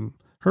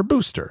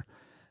booster.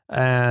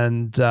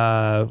 And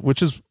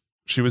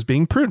she was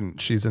being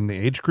prudent. She's in the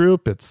age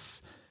group. It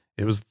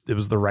was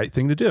the right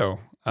thing to do.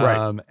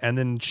 Right. And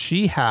then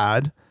she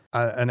had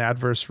an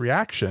adverse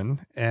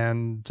reaction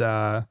and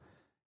has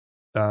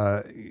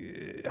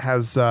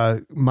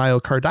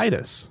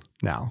myocarditis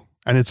now.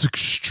 And it's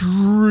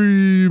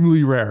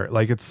extremely rare.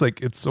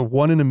 It's a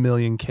 1 in a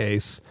million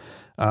case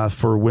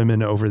for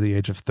women over the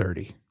age of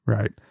 30.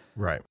 Right.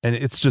 Right. And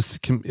it's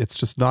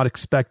just not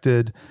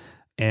expected.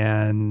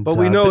 But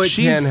we know it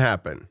can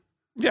happen.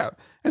 Yeah.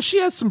 And she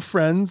has some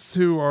friends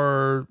who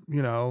are,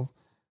 a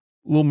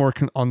little more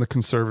on the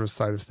conservative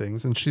side of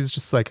things. And she's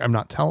just like, I'm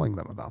not telling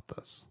them about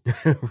this.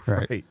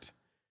 Right.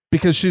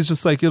 Because she's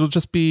just like, it'll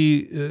just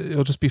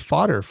be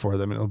fodder for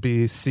them. It'll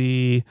be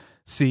see,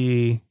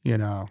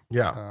 Yeah.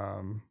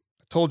 I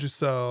told you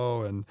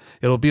so. And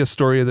it'll be a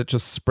story that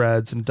just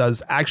spreads and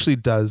does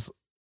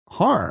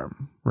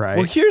harm. Right.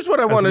 Well, here's what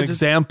I wanted an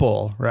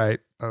example,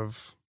 right.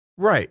 Of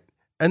right.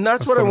 And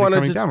that's what I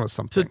wanted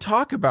to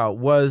talk about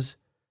was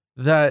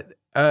that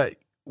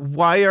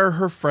why are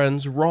her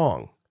friends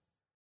wrong?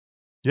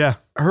 Yeah.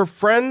 Her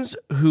friends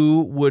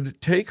who would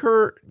take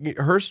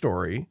her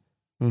story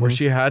where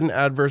she had an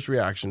adverse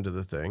reaction to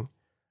the thing,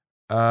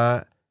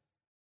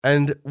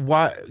 and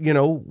why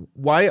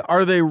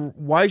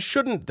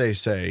shouldn't they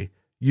say,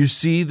 you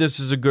see, this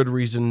is a good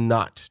reason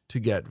not to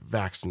get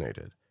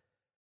vaccinated?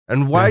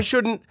 And why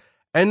shouldn't,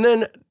 and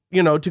then,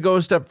 to go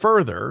a step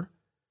further,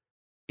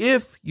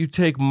 if you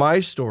take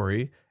my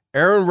story,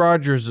 Aaron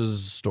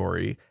Rodgers'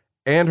 story,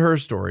 and her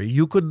story,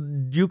 you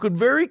could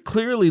very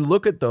clearly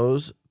look at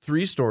those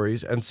 3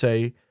 stories and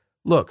say,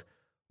 look,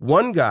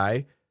 one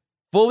guy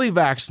fully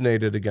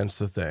vaccinated against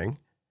the thing,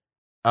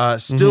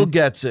 still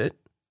gets it.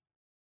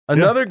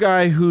 Another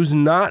guy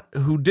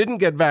who didn't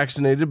get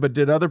vaccinated but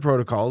did other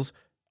protocols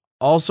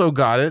also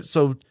got it.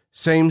 So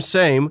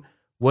same.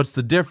 What's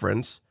the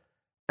difference?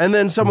 And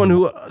then someone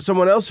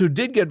else who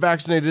did get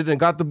vaccinated and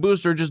got the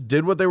booster, just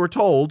did what they were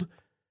told,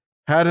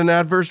 had an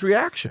adverse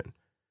reaction.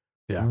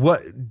 Yeah.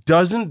 What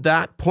doesn't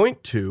that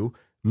point to?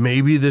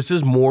 Maybe this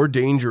is more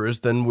dangerous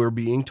than we're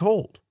being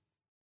told.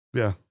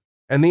 Yeah.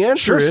 And the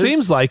answer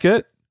seems like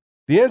it.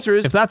 The answer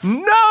is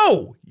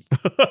no.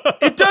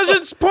 It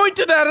doesn't point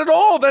to that at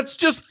all. That's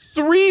just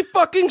 3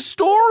 fucking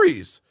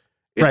stories.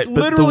 It's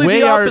literally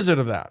the opposite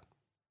of that.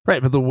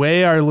 Right. But the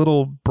way our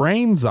little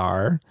brains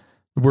are,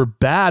 we're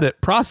bad at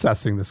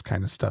processing this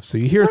kind of stuff. So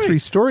you hear 3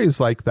 stories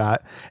like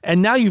that,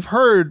 and now you've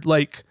heard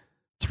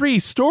 3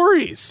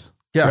 stories.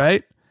 Yeah.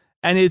 Right.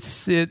 And it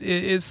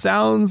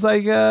sounds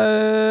like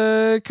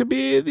it could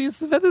be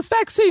this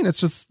vaccine. It's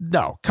just,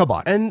 no, come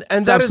on. And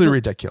it's absolutely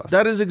ridiculous.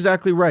 That is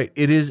exactly right.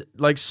 It is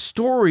like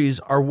stories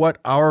are what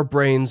our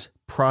brains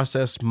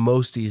process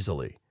most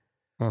easily.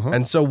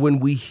 And so when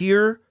we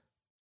hear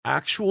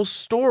actual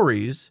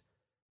stories,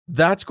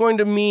 that's going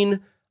to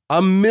mean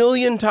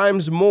 1,000,000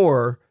 times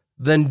more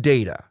than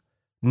data,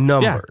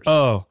 numbers. Yeah.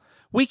 Oh,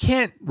 we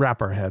can't wrap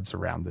our heads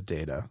around the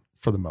data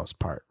for the most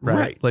part,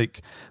 right?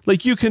 Like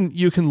you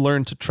can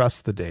learn to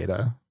trust the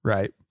data,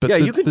 right? But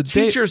you can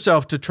teach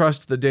yourself to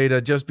trust the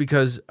data just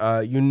because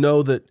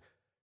that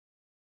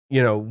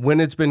when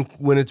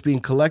it's being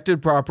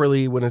collected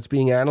properly, when it's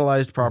being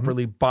analyzed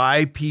properly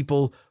by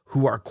people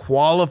who are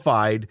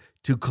qualified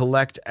to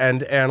collect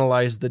and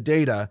analyze the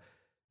data,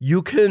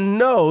 you can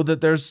know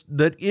that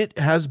it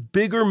has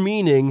bigger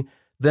meaning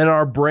than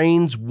our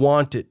brains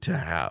want it to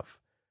have.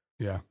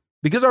 Yeah.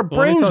 Because our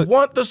brains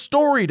want the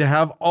story to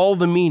have all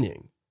the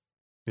meaning.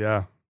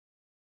 Yeah.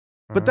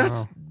 But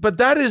that's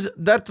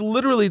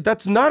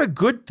not a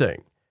good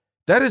thing.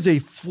 That is a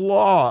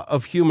flaw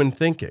of human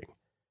thinking.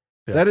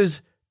 Yeah.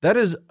 That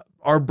is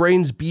our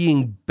brains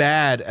being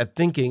bad at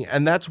thinking,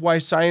 and that's why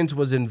science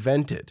was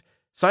invented.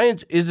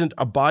 Science isn't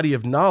a body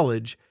of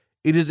knowledge.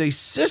 It is a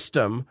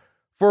system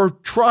for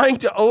trying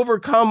to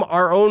overcome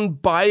our own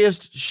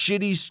biased,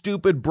 shitty,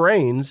 stupid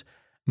brains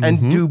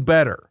and do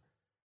better.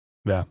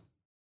 Yeah.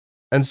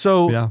 And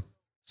so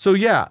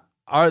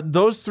are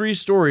those 3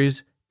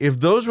 stories, if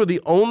those were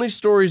the only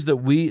stories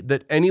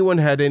that anyone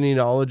had any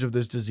knowledge of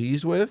this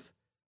disease with,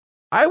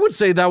 I would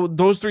say that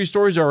those 3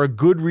 stories are a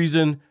good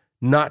reason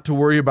not to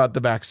worry about the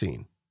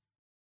vaccine.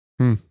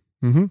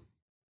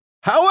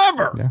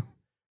 However,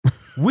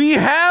 we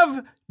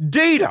have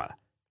data.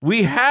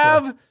 We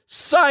have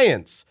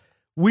science.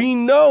 We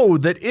know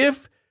that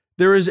if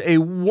there is a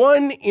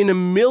 1 in a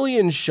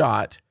million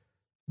shot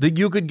that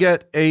you could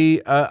get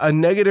a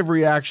negative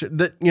reaction,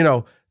 that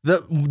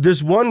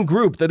this one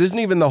group that isn't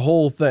even the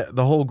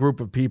whole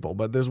group of people,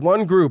 but this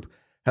one group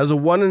has a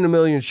 1 in a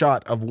million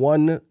shot of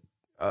one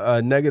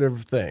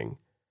negative thing.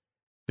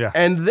 Yeah.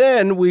 And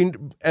then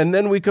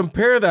we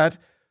compare that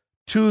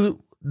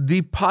to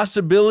the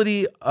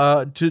possibility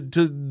to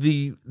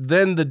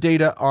the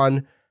data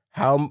on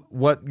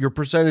what your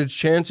percentage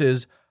chance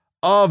is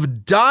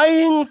of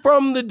dying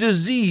from the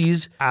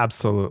disease.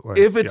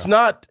 Absolutely. If it's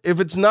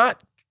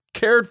not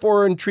cared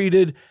for and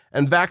treated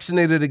and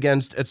vaccinated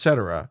against,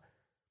 etc.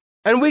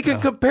 And we can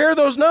compare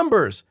those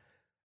numbers.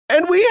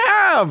 And we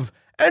have.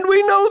 And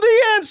we know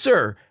the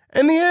answer.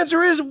 And the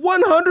answer is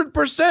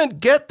 100%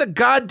 get the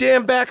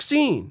goddamn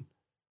vaccine.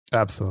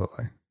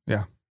 Absolutely.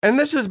 Yeah. And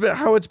this has been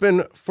how it's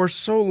been for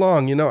so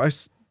long.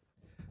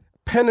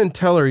 Penn and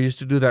Teller used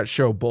to do that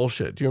show,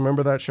 Bullshit. Do you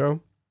remember that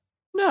show?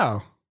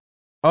 No.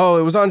 Oh,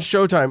 it was on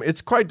Showtime.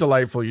 It's quite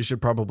delightful. You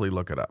should probably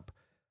look it up.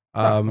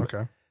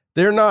 Okay.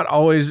 They're not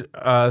always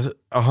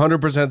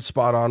 100%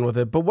 spot on with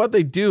it, but what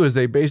they do is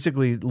they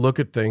basically look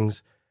at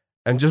things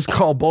and just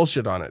call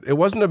bullshit on it. It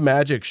wasn't a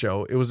magic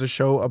show. It was a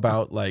show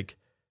about like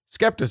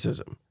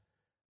skepticism.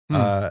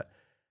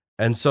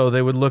 And so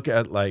they would look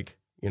at like,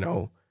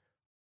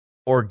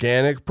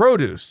 organic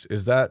produce.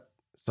 Is that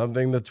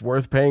something that's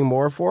worth paying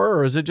more for,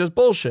 or is it just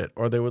bullshit?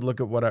 Or they would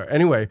look at whatever.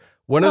 Anyway,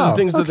 one of the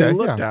things that they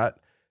looked at,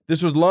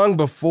 this was long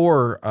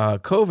before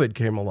COVID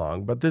came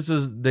along, but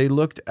they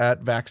looked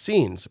at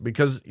vaccines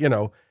because,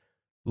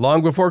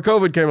 long before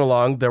COVID came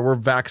along, there were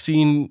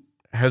vaccine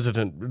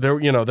hesitant.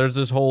 There's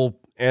this whole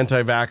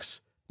anti-vax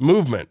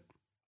movement.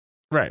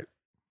 Right.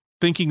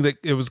 Thinking that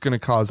it was going to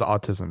cause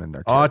autism in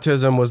their kids.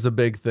 Autism was the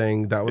big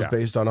thing that was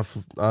based on a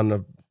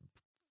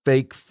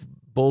fake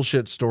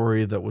bullshit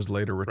story that was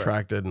later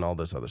retracted and all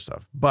this other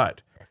stuff.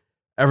 But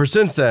ever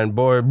since then,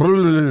 boy,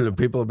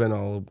 people have been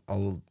all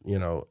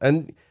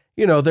and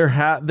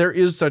there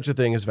is such a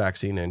thing as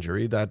vaccine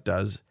injury that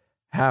does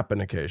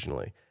happen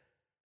occasionally.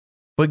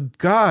 But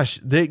gosh,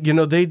 they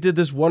did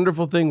this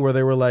wonderful thing where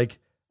they were like,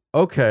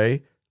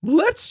 okay,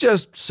 let's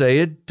just say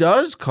it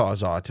does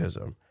cause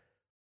autism.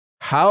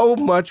 How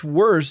much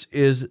worse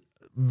is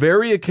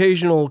very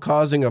occasional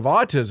causing of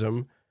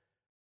autism?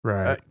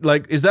 Right.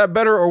 Is that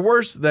better or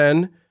worse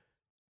than,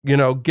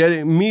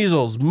 getting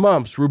measles,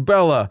 mumps,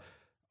 rubella,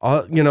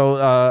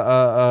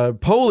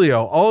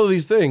 polio, all of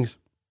these things?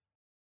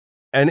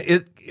 And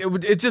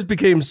it just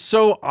became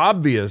so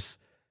obvious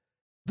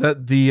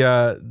that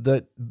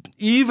that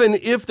even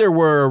if there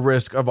were a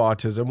risk of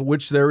autism,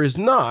 which there is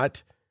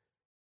not,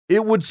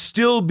 it would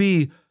still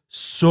be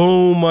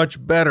so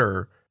much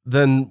better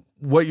than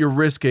what you're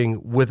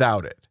risking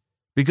without it,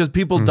 because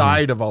people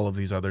died of all of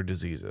these other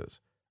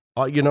diseases.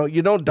 You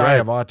don't die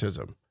of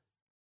autism.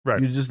 Right.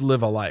 You just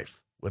live a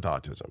life with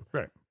autism.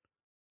 Right.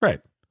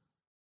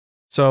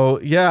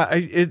 So yeah,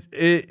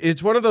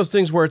 it's one of those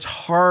things where it's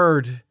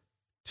hard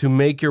to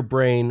make your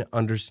brain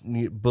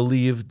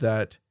believe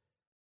that,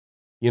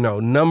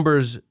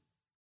 numbers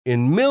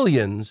in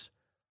millions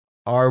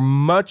are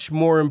much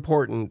more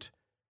important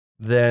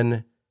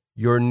than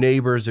your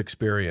neighbor's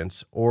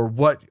experience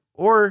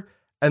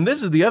and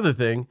this is the other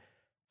thing.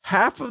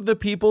 Half of the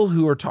people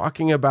who are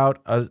talking about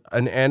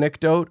an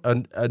anecdote,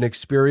 an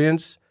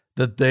experience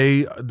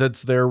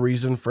that's their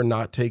reason for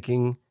not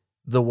taking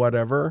the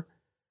whatever,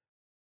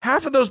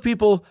 half of those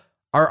people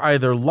are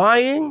either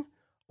lying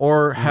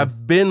or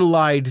have been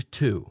lied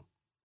to,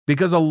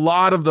 because a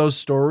lot of those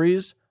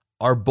stories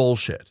are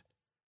bullshit.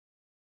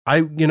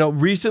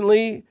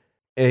 Recently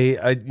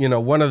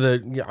one of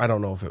the, I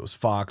don't know if it was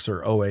Fox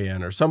or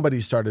OAN or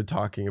somebody started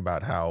talking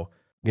about how,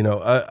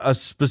 a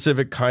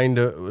specific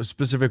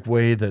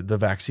way that the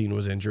vaccine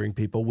was injuring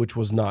people, which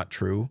was not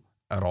true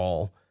at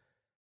all.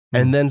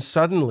 And then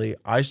suddenly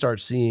I start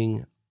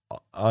seeing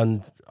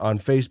on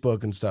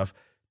Facebook and stuff,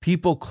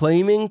 people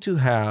claiming to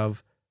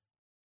have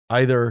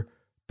either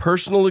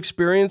personal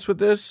experience with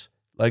this,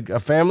 like a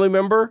family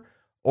member,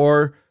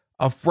 or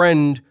a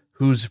friend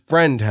whose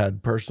friend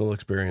had personal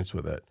experience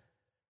with it.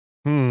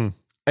 And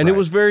it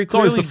was very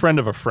clearly, it's always the friend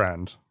of a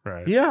friend,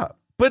 right? Yeah.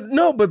 But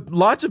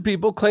lots of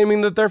people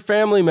claiming that they're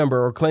family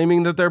member or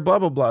claiming that they're blah,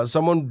 blah, blah,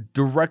 someone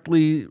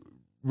directly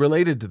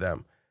related to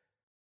them.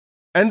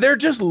 And they're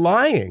just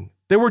lying.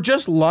 They were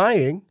just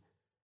lying.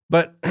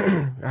 But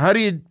how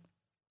do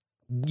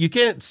you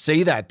can't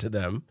say that to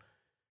them.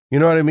 You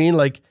know what I mean?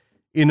 Like,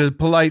 in a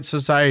polite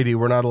society,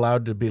 we're not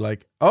allowed to be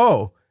like,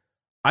 oh,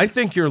 I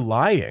think you're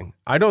lying.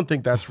 I don't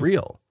think that's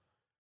real.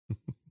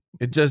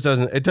 It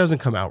doesn't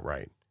come out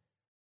right.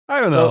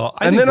 I don't know.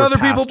 And then other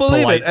people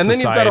believe it. And then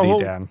you've got a whole,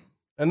 Dan.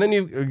 and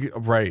then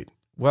right.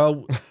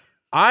 Well,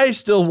 I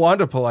still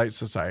want a polite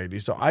society,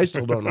 so I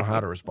still don't know how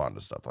to respond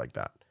to stuff like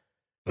that.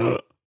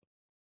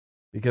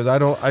 Because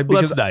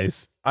that's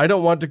nice. I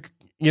don't want to,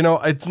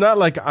 it's not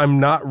like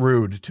I'm not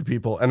rude to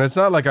people, and it's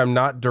not like I'm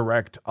not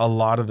direct a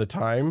lot of the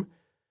time,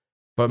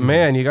 but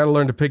man, you got to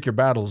learn to pick your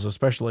battles,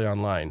 especially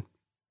online.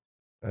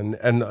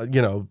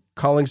 And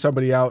calling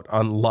somebody out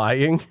on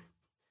lying,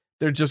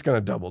 they're just going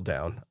to double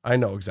down. I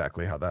know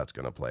exactly how that's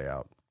going to play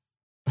out.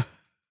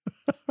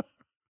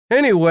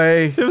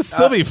 Anyway, it would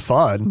still be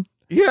fun.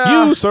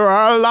 Yeah. You, sir,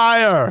 are a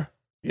liar.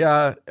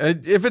 Yeah.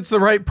 If it's the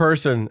right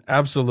person,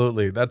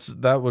 absolutely.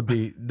 That would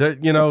be,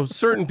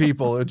 certain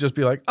people, it would just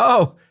be like,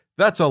 oh,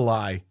 that's a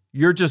lie.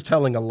 You're just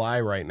telling a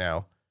lie right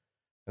now.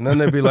 And then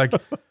they'd be like,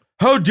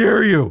 how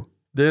dare you?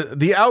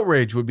 The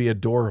outrage would be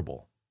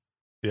adorable.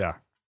 Yeah.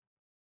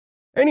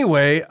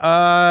 Anyway,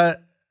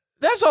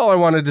 that's all I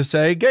wanted to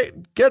say.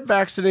 Get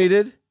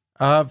vaccinated.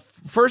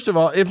 First of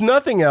all, if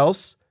nothing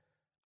else,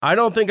 I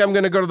don't think I'm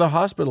going to go to the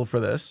hospital for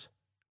this.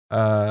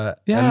 And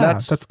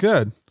that's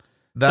good.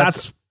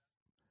 That's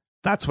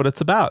what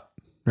it's about,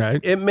 right?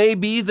 It may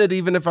be that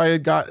even if I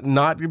had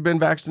not been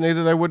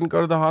vaccinated, I wouldn't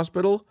go to the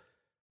hospital.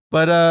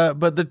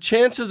 But the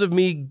chances of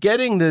me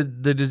getting the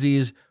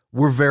disease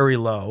were very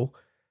low.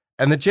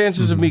 And the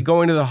chances of me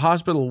going to the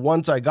hospital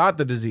once I got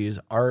the disease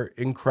are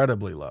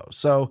incredibly low.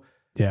 So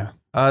yeah,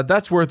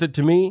 that's worth it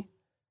to me.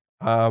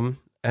 And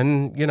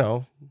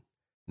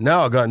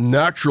Now I got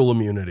natural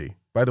immunity.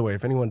 By the way,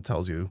 if anyone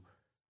tells you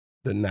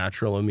that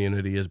natural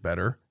immunity is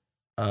better,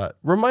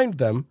 remind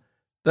them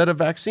that a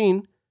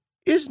vaccine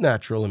is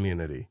natural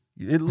immunity.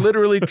 It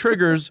literally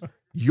triggers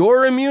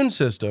your immune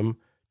system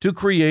to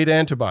create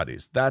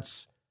antibodies.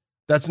 That's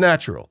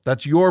natural.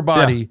 That's your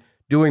body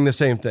doing the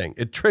same thing.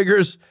 It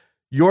triggers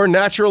your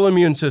natural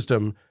immune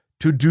system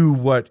to do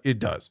what it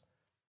does.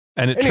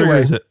 And it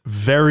triggers it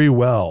very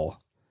well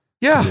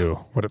to do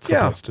what it's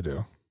supposed to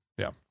do.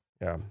 Yeah.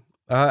 Yeah.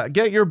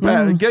 Get your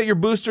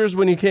boosters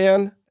when you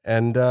can,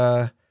 and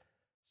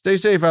stay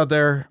safe out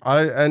there.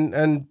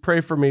 And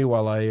pray for me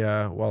while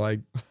I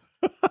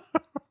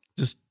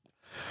just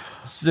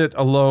sit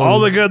alone. All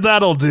the good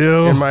that'll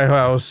do in my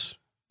house,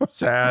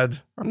 sad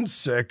and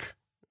sick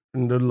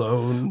and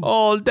alone.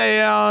 Oh,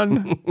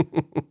 Dan.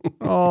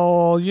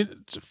 Oh, you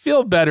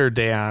feel better,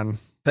 Dan.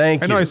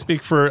 Thank you. I know I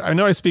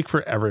speak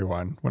for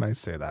everyone when I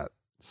say that.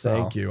 So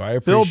thank you. I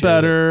appreciate feel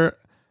better.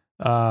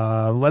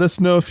 Let us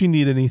know if you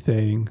need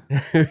anything.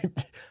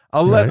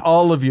 I'll let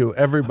all of you,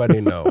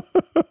 everybody know.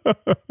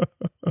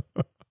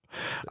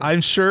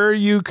 I'm sure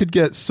you could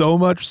get so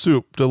much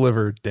soup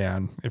delivered,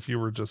 Dan, if you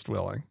were just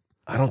willing.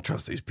 I don't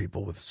trust these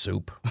people with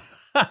soup.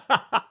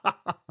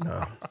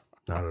 No,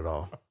 not at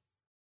all.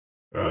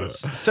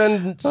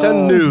 Send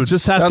nudes.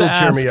 Just have That'll to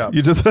ask. Cheer me up.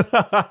 You just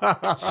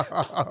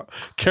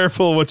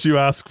careful what you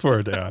ask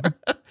for, Dan.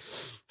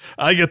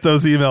 I get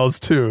those emails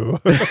too.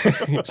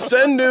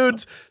 Send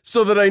nudes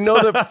so that I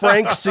know that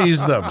Frank sees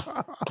them.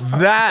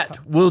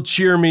 That will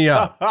cheer me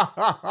up.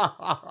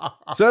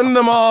 Send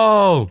them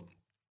all.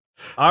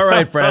 All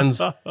right,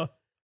 friends.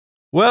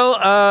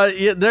 Well,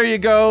 there you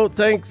go.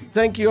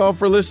 Thank you all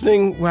for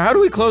listening. How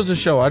do we close the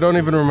show? I don't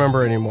even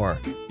remember anymore.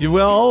 You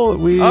will.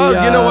 You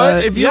know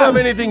what? If you have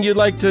anything you'd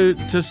like to,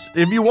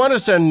 if you want to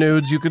send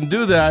nudes, you can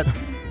do that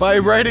by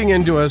writing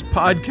into us,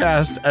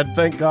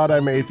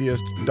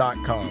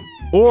 podcast@thankgodimatheist.com.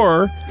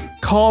 Or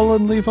call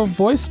and leave a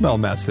voicemail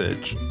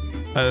message.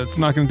 It's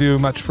not going to do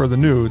much for the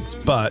nudes,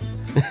 but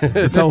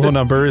the telephone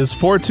number is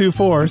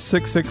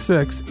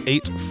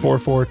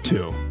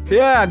 424-666-8442.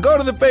 Yeah, go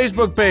to the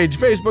Facebook page,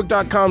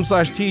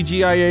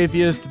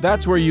 facebook.com/TGIAtheist.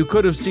 That's where you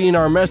could have seen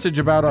our message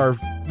about our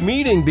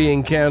meeting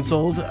being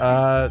canceled,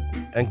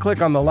 and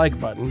click on the like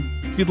button.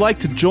 If you'd like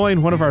to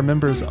join one of our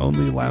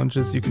members-only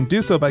lounges, you can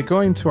do so by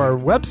going to our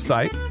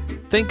website,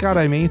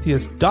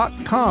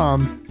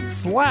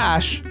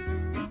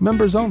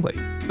 thankgodimatheist.com/members only.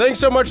 Thanks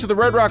so much to the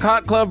Red Rock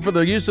Hot Club for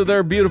the use of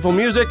their beautiful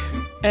music.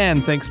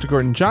 And thanks to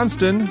Gordon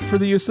Johnston for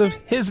the use of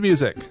his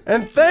music.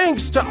 And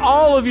thanks to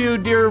all of you,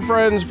 dear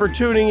friends, for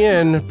tuning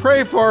in.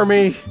 Pray for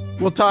me.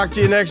 We'll talk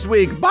to you next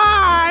week.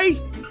 Bye!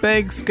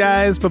 Thanks,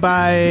 guys.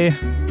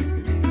 Bye-bye.